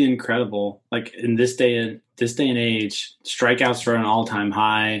truly incredible. In this day and age, strikeouts are at an all-time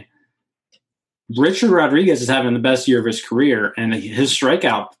high. Richard Rodriguez is having the best year of his career, and his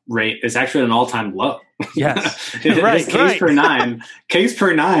strikeout rate is actually at an all-time low. Yes, his Ks per nine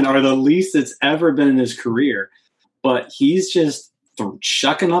are the least it's ever been in his career. But he's just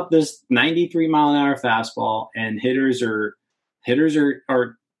chucking up this 93 mile an hour fastball, and hitters are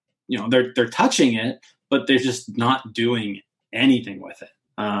they're touching it, but they're just not doing anything with it.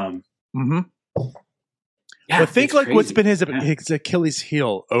 But think what's been his Achilles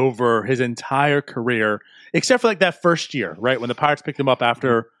heel over his entire career, except for that first year, right? When the Pirates picked him up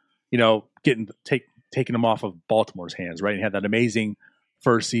after, taking him off of Baltimore's hands, right? He had that amazing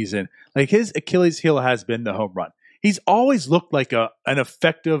first season. His Achilles heel has been the home run. He's always looked like an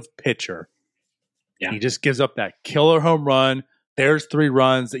effective pitcher. Yeah. He just gives up that killer home run. There's 3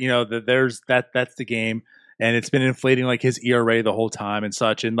 runs, there's that's the game. And it's been inflating his ERA the whole time and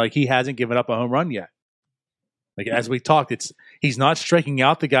such. And he hasn't given up a home run yet. As we talked, he's not striking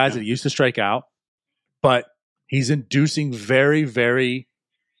out the guys that he used to strike out, but he's inducing very, very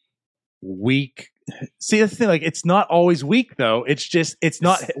weak. See, that's the thing. It's not always weak though. It's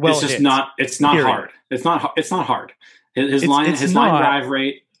not well. It's just not. It's not hard. It's not hard. His line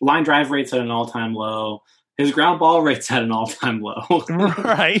drive rate's at an all time low. His ground ball rate's at an all time low.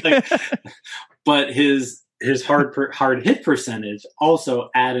 Right. But his hard hit percentage also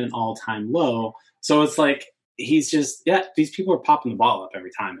at an all time low. So it's he's just these people are popping the ball up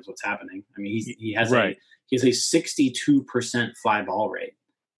every time is what's happening. He has a 62% fly ball rate.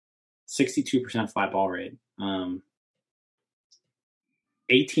 62% fly ball rate.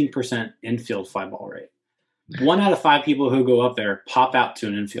 18% infield fly ball rate. 1 out of 5 people who go up there pop out to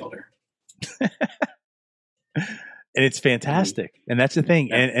an infielder. And it's fantastic. And that's the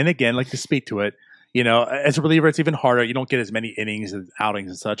thing. And again, like to speak to it, as a reliever, it's even harder. You don't get as many innings and outings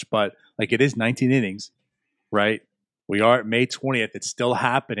and such, but like it is 19 innings, right? We are at May 20th. It's still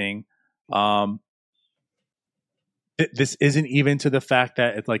happening. This isn't even to the fact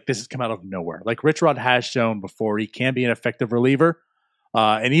that it's like this has come out of nowhere. Like Rich Rod has shown before, he can be an effective reliever.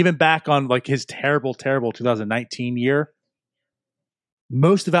 And even back on like his terrible 2019 year,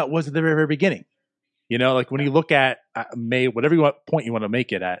 most of that was at the very, very beginning. Like when you look at May, whatever point you want to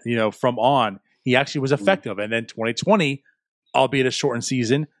make it at, from on, he actually was effective. And then 2020, albeit a shortened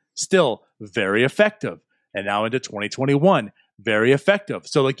season, still very effective. And now into 2021, very effective.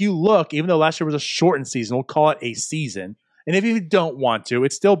 So like you look, even though last year was a shortened season, we'll call it a season. And if you don't want to,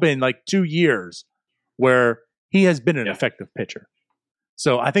 it's still been like 2 years where he has been an effective pitcher.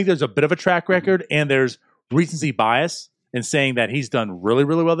 So I think there's a bit of a track record and there's recency bias in saying that he's done really,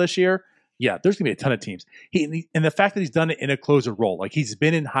 really well this year. Yeah, there's going to be a ton of teams. And the fact that he's done it in a closer role, like he's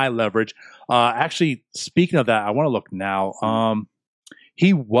been in high leverage. Actually, speaking of that, I want to look now.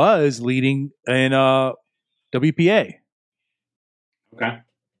 He was leading in WPA. Okay.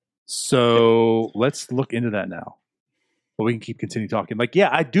 So let's look into that now. But we can continue talking. Like, yeah,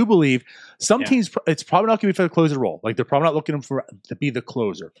 I do believe some teams, it's probably not going to be for the closer role. Like, they're probably not looking for to be the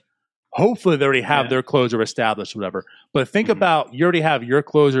closer. Hopefully, they already have their closer established, whatever. But think about, you already have your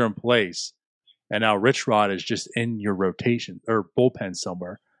closer in place, and now Rich Rod is just in your rotation or bullpen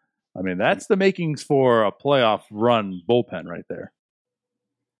somewhere. I mean, that's the makings for a playoff run bullpen right there.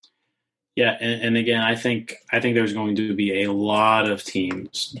 Yeah, and again, I think there's going to be a lot of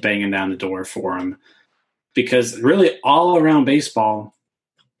teams banging down the door for him because really all around baseball,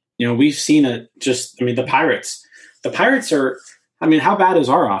 we've seen it. The Pirates. The Pirates are. I mean, how bad is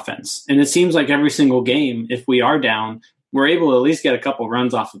our offense? And it seems like every single game, if we are down, we're able to at least get a couple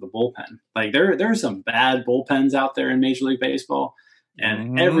runs off of the bullpen. Like there are some bad bullpens out there in Major League Baseball,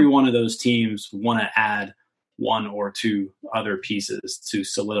 and every one of those teams want to add one or two other pieces to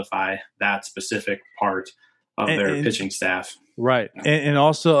solidify that specific part of their pitching staff. Right. And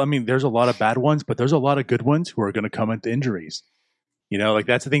also, I mean, there's a lot of bad ones, but there's a lot of good ones who are going to come into injuries. Like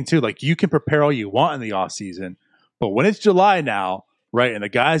that's the thing too. Like you can prepare all you want in the off season, but when it's July now, right, and the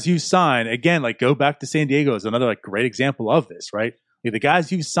guys you sign, again, like go back to San Diego is another like great example of this, right? Like, the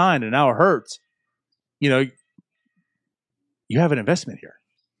guys you've signed and now it hurts, you have an investment here.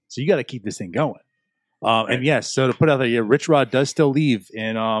 So you got to keep this thing going. And yes, so to put out there, Rich Rod does still leave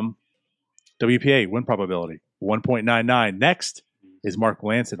in WPA win probability, 1.99. Next is Mark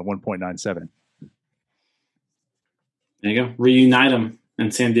Melanson at 1.97. There you go. Reunite them in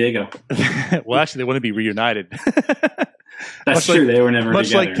San Diego. Well, actually, they want to be reunited. That's true. They were never much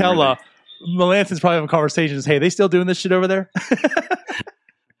together. Much like Kella, Melanson's probably having conversations. Hey, they still doing this shit over there?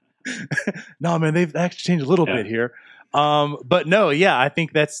 No, man, they've actually changed a little bit here. But no, yeah, I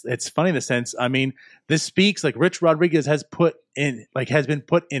think it's funny in the sense. I mean, this speaks like Rich Rodriguez has been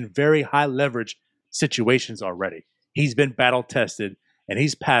put in very high leverage situations already. He's been battle tested and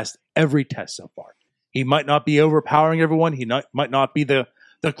he's passed every test so far. He might not be overpowering everyone. He might not be the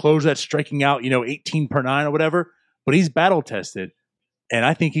closer that's striking out, 18 per 9 or whatever, but he's battle tested. And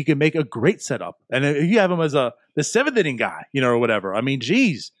I think he can make a great setup. And if you have him as the 7th inning guy, or whatever, I mean,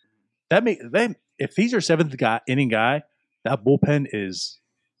 geez, if he's your 7th inning guy, that bullpen is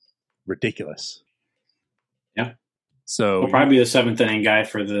ridiculous. Yeah. So he'll probably be the 7th inning guy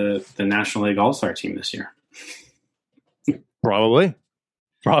for the National League All-Star team this year. Probably.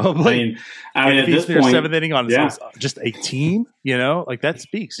 I mean at this point, 7th inning on just a team, like that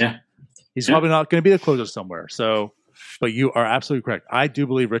speaks. Yeah. He's probably not going to be the closer somewhere. So, but you are absolutely correct. I do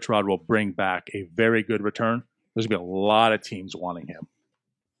believe Rich Rod will bring back a very good return. There's going to be a lot of teams wanting him.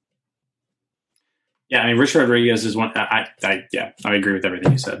 Yeah, I mean, Rich Rodriguez is one. I agree with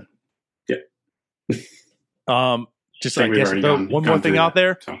everything you said. Yeah. Just I guess one more thing out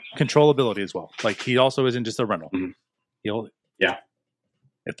there: controllability as well. Like he also isn't just a rental. Mm-hmm.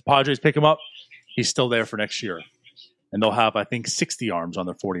 If the Padres pick him up, he's still there for next year, and they'll have 60 arms on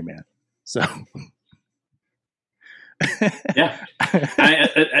their 40-man. So. Yeah,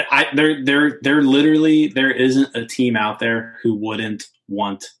 they're literally there isn't a team out there who wouldn't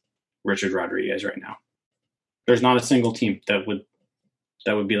want Richard Rodriguez right now. There's not a single team that would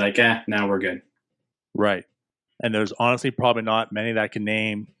be like, now we're good. Right. And there's honestly probably not many that can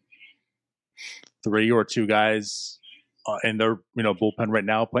name 3 or 2 guys in their bullpen right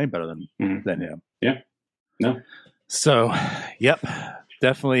now playing better than him. Yeah. No. So, yep,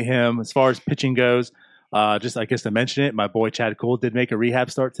 definitely him. As far as pitching goes, just I guess to mention it, my boy Chad Cole did make a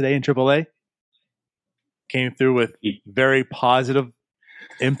rehab start today in AAA. Came through with very positive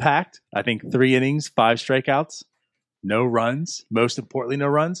impact. I think 3 innings, 5 strikeouts. no runs. Most importantly, no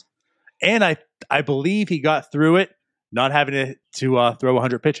runs. And I believe he got through it not having to throw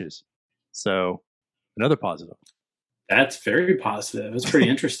 100 pitches. So another positive. That's very positive. It's pretty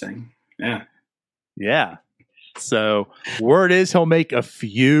interesting. Yeah. Yeah. So word is he'll make a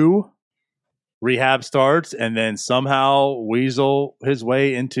few rehab starts and then somehow weasel his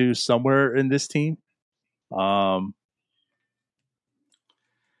way into somewhere in this team. Well,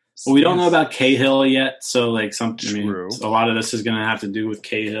 we don't know about Cahill yet, so like a lot of this is going to have to do with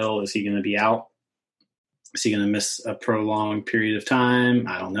Cahill. Is he going to be out? Is he going to miss a prolonged period of time?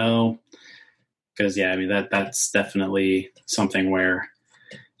 I don't know. Because that's definitely something where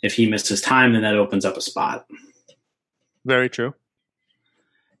if he misses time, then that opens up a spot. Very true.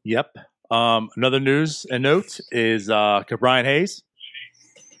 Yep. Another news and note is Brian Hayes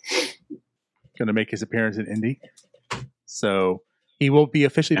going to make his appearance in Indy. So he will be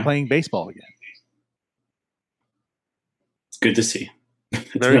officially playing baseball again. It's good to see.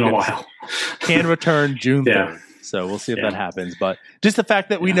 It's Very been a while. Can return June 3rd. So we'll see if that happens. But just the fact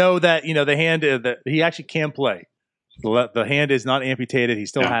that we know that, the hand, that he actually can play. The hand is not amputated. He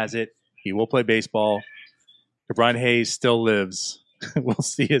still has it. He will play baseball. Brian Hayes still lives. We'll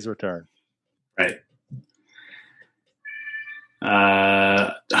see his return. Right.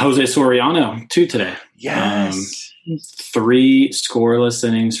 Jose Soriano, 2 today. Yes. 3 scoreless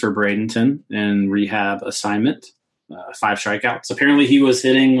innings for Bradenton in rehab assignment. 5 strikeouts. Apparently he was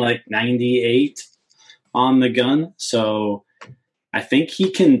hitting like 98 on the gun. So I think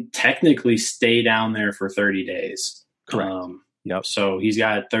he can technically stay down there for 30 days. Correct. Yep. So he's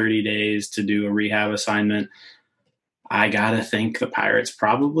got 30 days to do a rehab assignment. I got to think the Pirates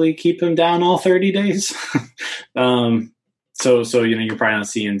probably keep him down all 30 days. So you're probably not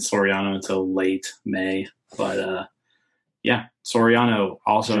seeing Soriano until late May. But, Soriano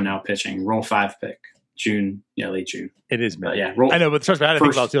also now pitching. Roll 5 pick. June. Yeah, late June. It is May. Yeah, I know, but trust me, I had to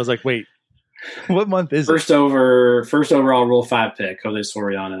think about it too. I was like, wait, what month is first it? First overall Roll 5 pick, Jose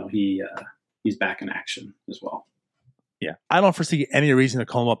Soriano. He's back in action as well. Yeah. I don't foresee any reason to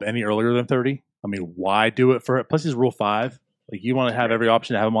call him up any earlier than 30. I mean, why do it for it? Plus, he's Rule 5. Like, you want to have every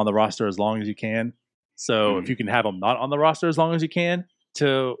option to have him on the roster as long as you can. So if you can have him not on the roster as long as you can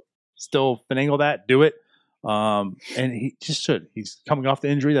to still finagle that, do it. And he just should. He's coming off the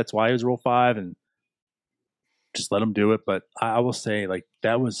injury. That's why he was Rule 5, and just let him do it. But I will say, like,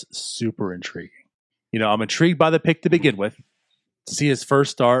 that was super intriguing. I'm intrigued by the pick to begin with. To see his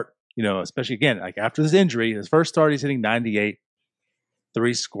first start, especially again, like after this injury, his first start, he's hitting 98,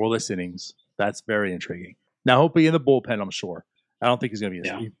 3 scoreless innings. That's very intriguing. Now, he'll be in the bullpen, I'm sure. I don't think he's going to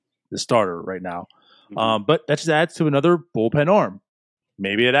be the starter right now. But that just adds to another bullpen arm.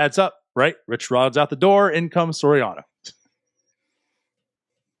 Maybe it adds up, right? Rich Rod's out the door, in comes Soriano.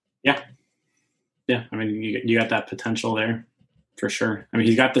 Yeah. Yeah, I mean, you got that potential there for sure. I mean,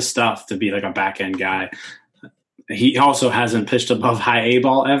 he's got the stuff to be like a back-end guy. He also hasn't pitched above high A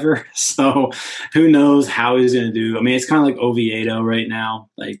ball ever, so who knows how he's going to do. I mean, it's kind of like Oviedo right now.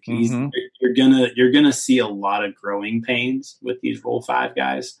 Like you're gonna see a lot of growing pains with these Roll 5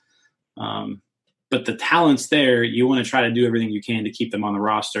 guys. But the talent's there. You want to try to do everything you can to keep them on the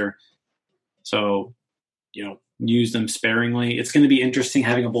roster. So, use them sparingly. It's going to be interesting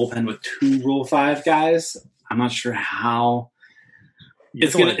having a bullpen with 2 Rule 5 guys. I'm not sure how.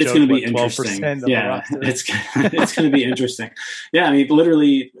 It's going to be interesting. Yeah, it's going to be interesting. Yeah, I mean,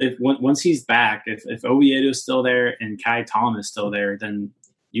 literally, once he's back, if Oviedo's still there and Kai Tom is still there, then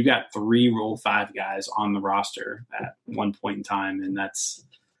you got 3 Rule 5 guys on the roster at one point in time, and that's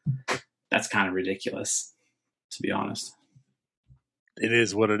kind of ridiculous, to be honest. It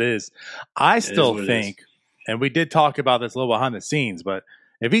is what it is. I still think, and we did talk about this a little behind the scenes, but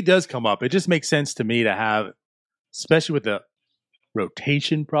if he does come up, it just makes sense to me to have, especially with the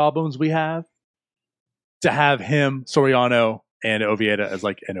rotation problems we have, to have him, Soriano, and Oviedo as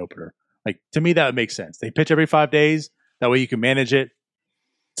like an opener. Like, to me, that would make sense. They pitch every 5 days. That way you can manage it,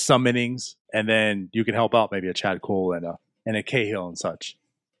 some innings, and then you can help out maybe a Chad Cole and a Cahill and such.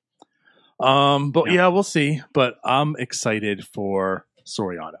 But yeah, we'll see. But I'm excited for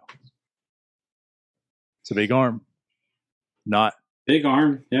Soriano. It's a big arm. Not big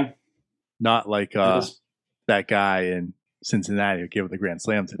arm, yeah. Not like that guy in Cincinnati who gave the grand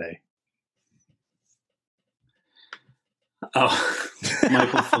slam today. Oh,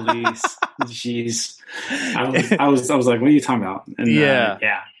 Michael Felice. Jeez. I was like, what are you talking about? And, yeah.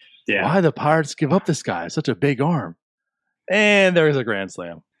 Why the Pirates give up this guy? Such a big arm. And there's a grand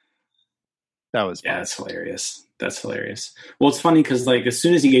slam. That was fun. Yeah, it's hilarious. That's hilarious. Well, it's funny because like as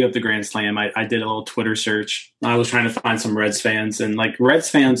soon as he gave up the Grand Slam, I did a little Twitter search. I was trying to find some Reds fans, and like Reds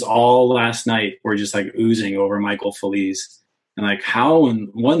fans all last night were just like oozing over Michael Feliz. And like,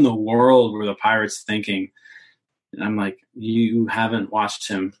 what in the world were the Pirates thinking? And I'm like, you haven't watched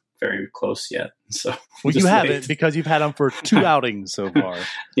him very close yet. So well, you haven't because you've had him for 2 outings so far.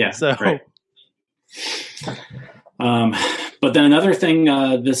 Yeah. So. Right. But then another thing,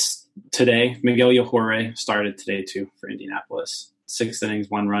 today, Miguel Yajure started today too for Indianapolis. 6 innings,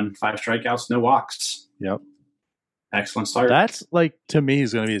 1 run, 5 strikeouts, no walks. Yep. Excellent start. That's like, to me,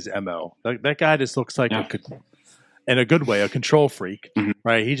 is going to be his MO. That guy just looks like, in a good way, a control freak,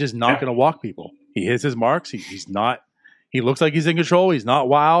 right? He's just not going to walk people. He hits his marks. He's not. He looks like he's in control. He's not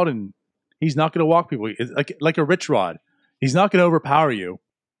wild, and he's not going to walk people. It's like a Rich Rod. He's not going to overpower you.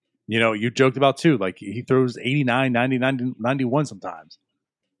 You know, you joked about too. Like he throws 89, 90, 91 sometimes,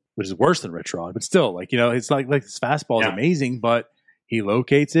 which is worse than Rich Rod. But still, like, you know, it's like his fastball is amazing, but he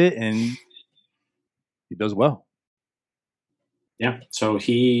locates it and he does well. Yeah. So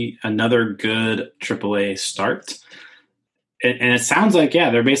another good AAA start. And it sounds like,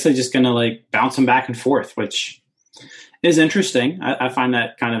 they're basically just going to like bounce him back and forth, which is interesting. I find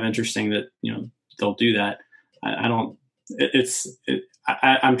that kind of interesting that, you know, they'll do that. I'm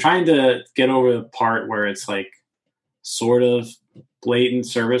trying to get over the part where it's like sort of blatant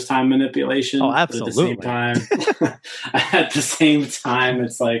service time manipulation. Oh, absolutely. At the same time,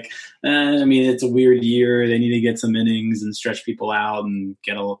 it's like, I mean, it's a weird year. They need to get some innings and stretch people out and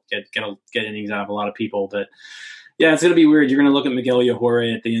get innings out of a lot of people. But yeah, it's going to be weird. You're going to look at Miguel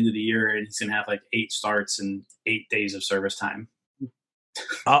Yajure at the end of the year, and he's going to have like 8 starts and 8 days of service time.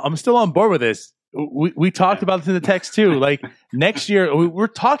 I'm still on board with this. We talked about this in the text too. Like next year, we're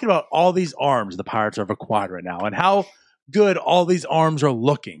talking about all these arms the Pirates have acquired right now and how good all these arms are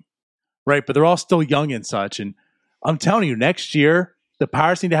looking, right? But they're all still young and such. And I'm telling you, next year, the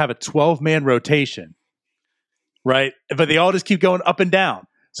Pirates need to have a 12-man rotation, right? But they all just keep going up and down.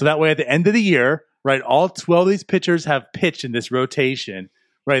 So that way at the end of the year, right, all 12 of these pitchers have pitched in this rotation,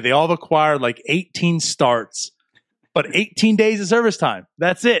 right? They all have acquired like 18 starts, but 18 days of service time.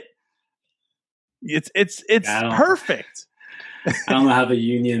 That's it. It's perfect. I don't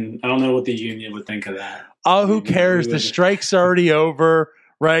know what the union would think of that. Oh, who cares? The strike's already over,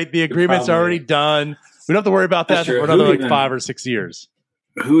 right? The agreement's already done. We don't have to worry about that for another 5 or 6 years.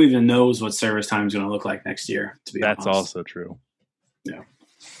 Who even knows what service time is going to look like next year, to be honest. That's also true. Yeah.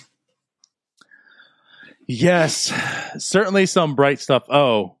 Yes, certainly some bright stuff.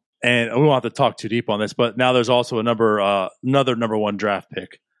 Oh, and we won't have to talk too deep on this, but now there's also another number 1 draft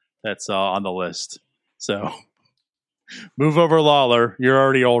pick that's on the list. So move over Lawler. You're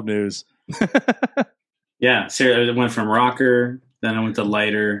already old news. Yeah, seriously, it went from Rocker, then I went to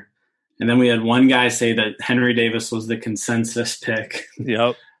Leiter, and then we had one guy say that Henry Davis was the consensus pick.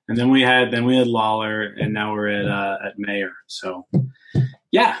 Yep. And then we had Lawler, and now we're at Mayer. So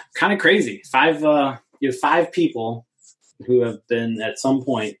yeah, kind of crazy. You have 5 people who have been at some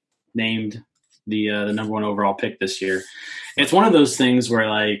point named the number 1 overall pick this year. It's one of those things where,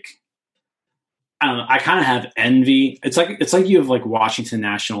 like, I don't know, I kind of have envy. It's like you have like Washington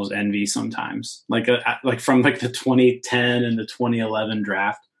Nationals envy sometimes, like from like the 2010 and the 2011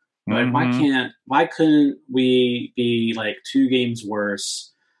 draft. Like, why couldn't we be like 2 games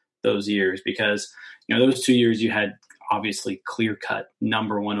worse those years? Because, you know, those 2 years you had obviously clear-cut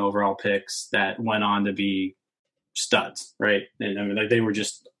number 1 overall picks that went on to be studs, right? And I mean, like, they were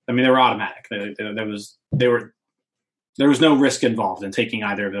automatic. There was no risk involved in taking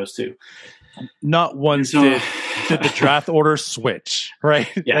either of those 2. Not once did the draft order switch, right?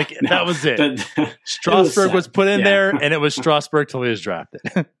 Yeah, like that was it. Strasburg was put in there, and it was Strasburg till he was drafted.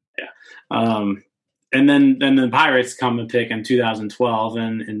 Yeah. And then the Pirates come and pick in 2012,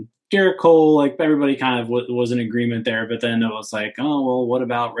 and Garrett Cole, like, everybody kind of was in agreement there, but then it was like, oh, well, what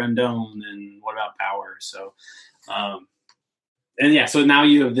about Rendon and what about Power? So, so now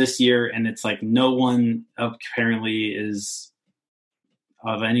you have this year, and it's like no one apparently is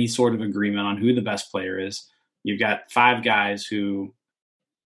of any sort of agreement on who the best player is. You've got 5 guys who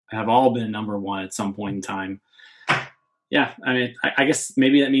have all been number 1 at some point in time. Yeah, I mean, I guess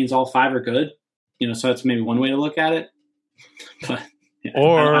maybe that means all 5 are good. You know, so that's maybe one way to look at it. But yeah,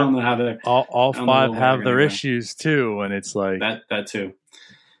 or I don't know how to. All 5 have their issues too, and it's like that too.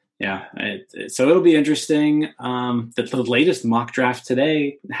 Yeah, so it'll be interesting. The latest mock draft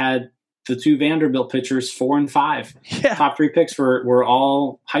today had the 2 Vanderbilt pitchers 4 and 5. Yeah. Top 3 picks were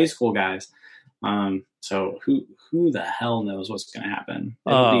all high school guys. So who the hell knows what's going to happen?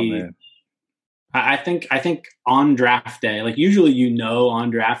 Man. I think on draft day, like usually on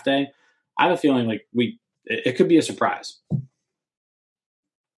draft day, I have a feeling like we it could be a surprise.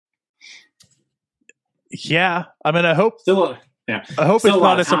 Yeah, I mean, I hope Yeah. I hope Still it's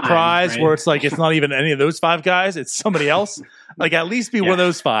not a time, surprise right? where it's like it's not even any of those 5 guys. It's somebody else. Like at least be one of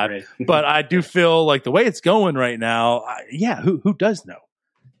those 5. Right. But I do feel like the way it's going right now, who does know?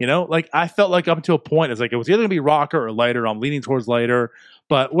 You know, like I felt like up to a point, it's like it was either going to be Rocker or Leiter. I'm leaning towards Leiter,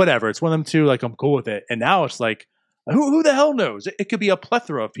 but whatever. It's one of them two. Like I'm cool with it. And now it's like, who the hell knows? It could be a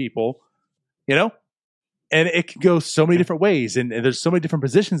plethora of people, you know, and it could go so many different ways. And there's so many different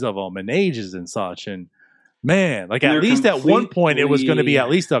positions of them and ages and such. And man, like at least at one point it was going to be at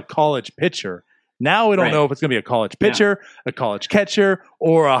least a college pitcher. Now we don't know if it's going to be a college pitcher, a college catcher,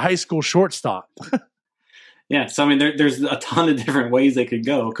 or a high school shortstop. Yeah, so I mean, there's a ton of different ways they could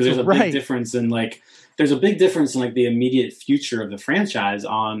go because there's a big difference in like the immediate future of the franchise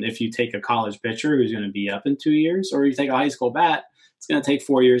on if you take a college pitcher who's going to be up in 2 years, or you take a high school bat, it's going to take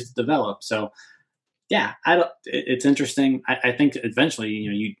 4 years to develop. So yeah, it's interesting. I think eventually,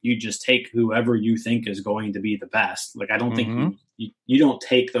 you just take whoever you think is going to be the best. Like I don't think you don't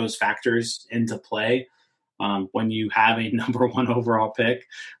take those factors into play. When you have a number 1 overall pick,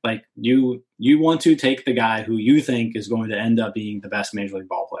 like you want to take the guy who you think is going to end up being the best Major League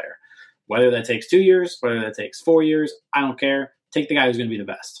ball player. Whether that takes 2 years, whether that takes 4 years, I don't care. Take the guy who's going to be the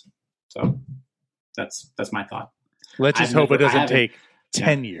best. So that's my thought. Let's just hope it doesn't take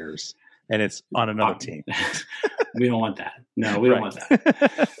 10 years and it's on another team. We don't want that. No, we don't want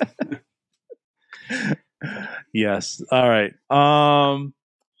that. Yes. All right.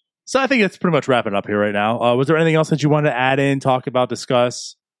 So I think it's pretty much wrapping up here right now. Was there anything else that you wanted to add in, talk about,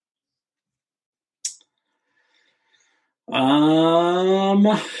 discuss? I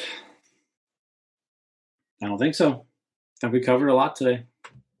don't think so. I think we covered a lot today.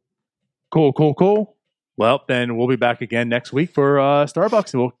 Cool. Well, then we'll be back again next week for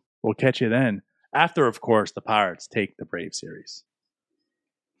Starbucks, and we'll catch you then. After, of course, the Pirates take the Brave series.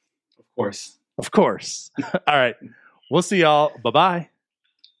 Of course. All right. We'll see y'all. Bye-bye.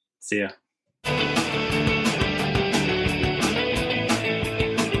 See ya.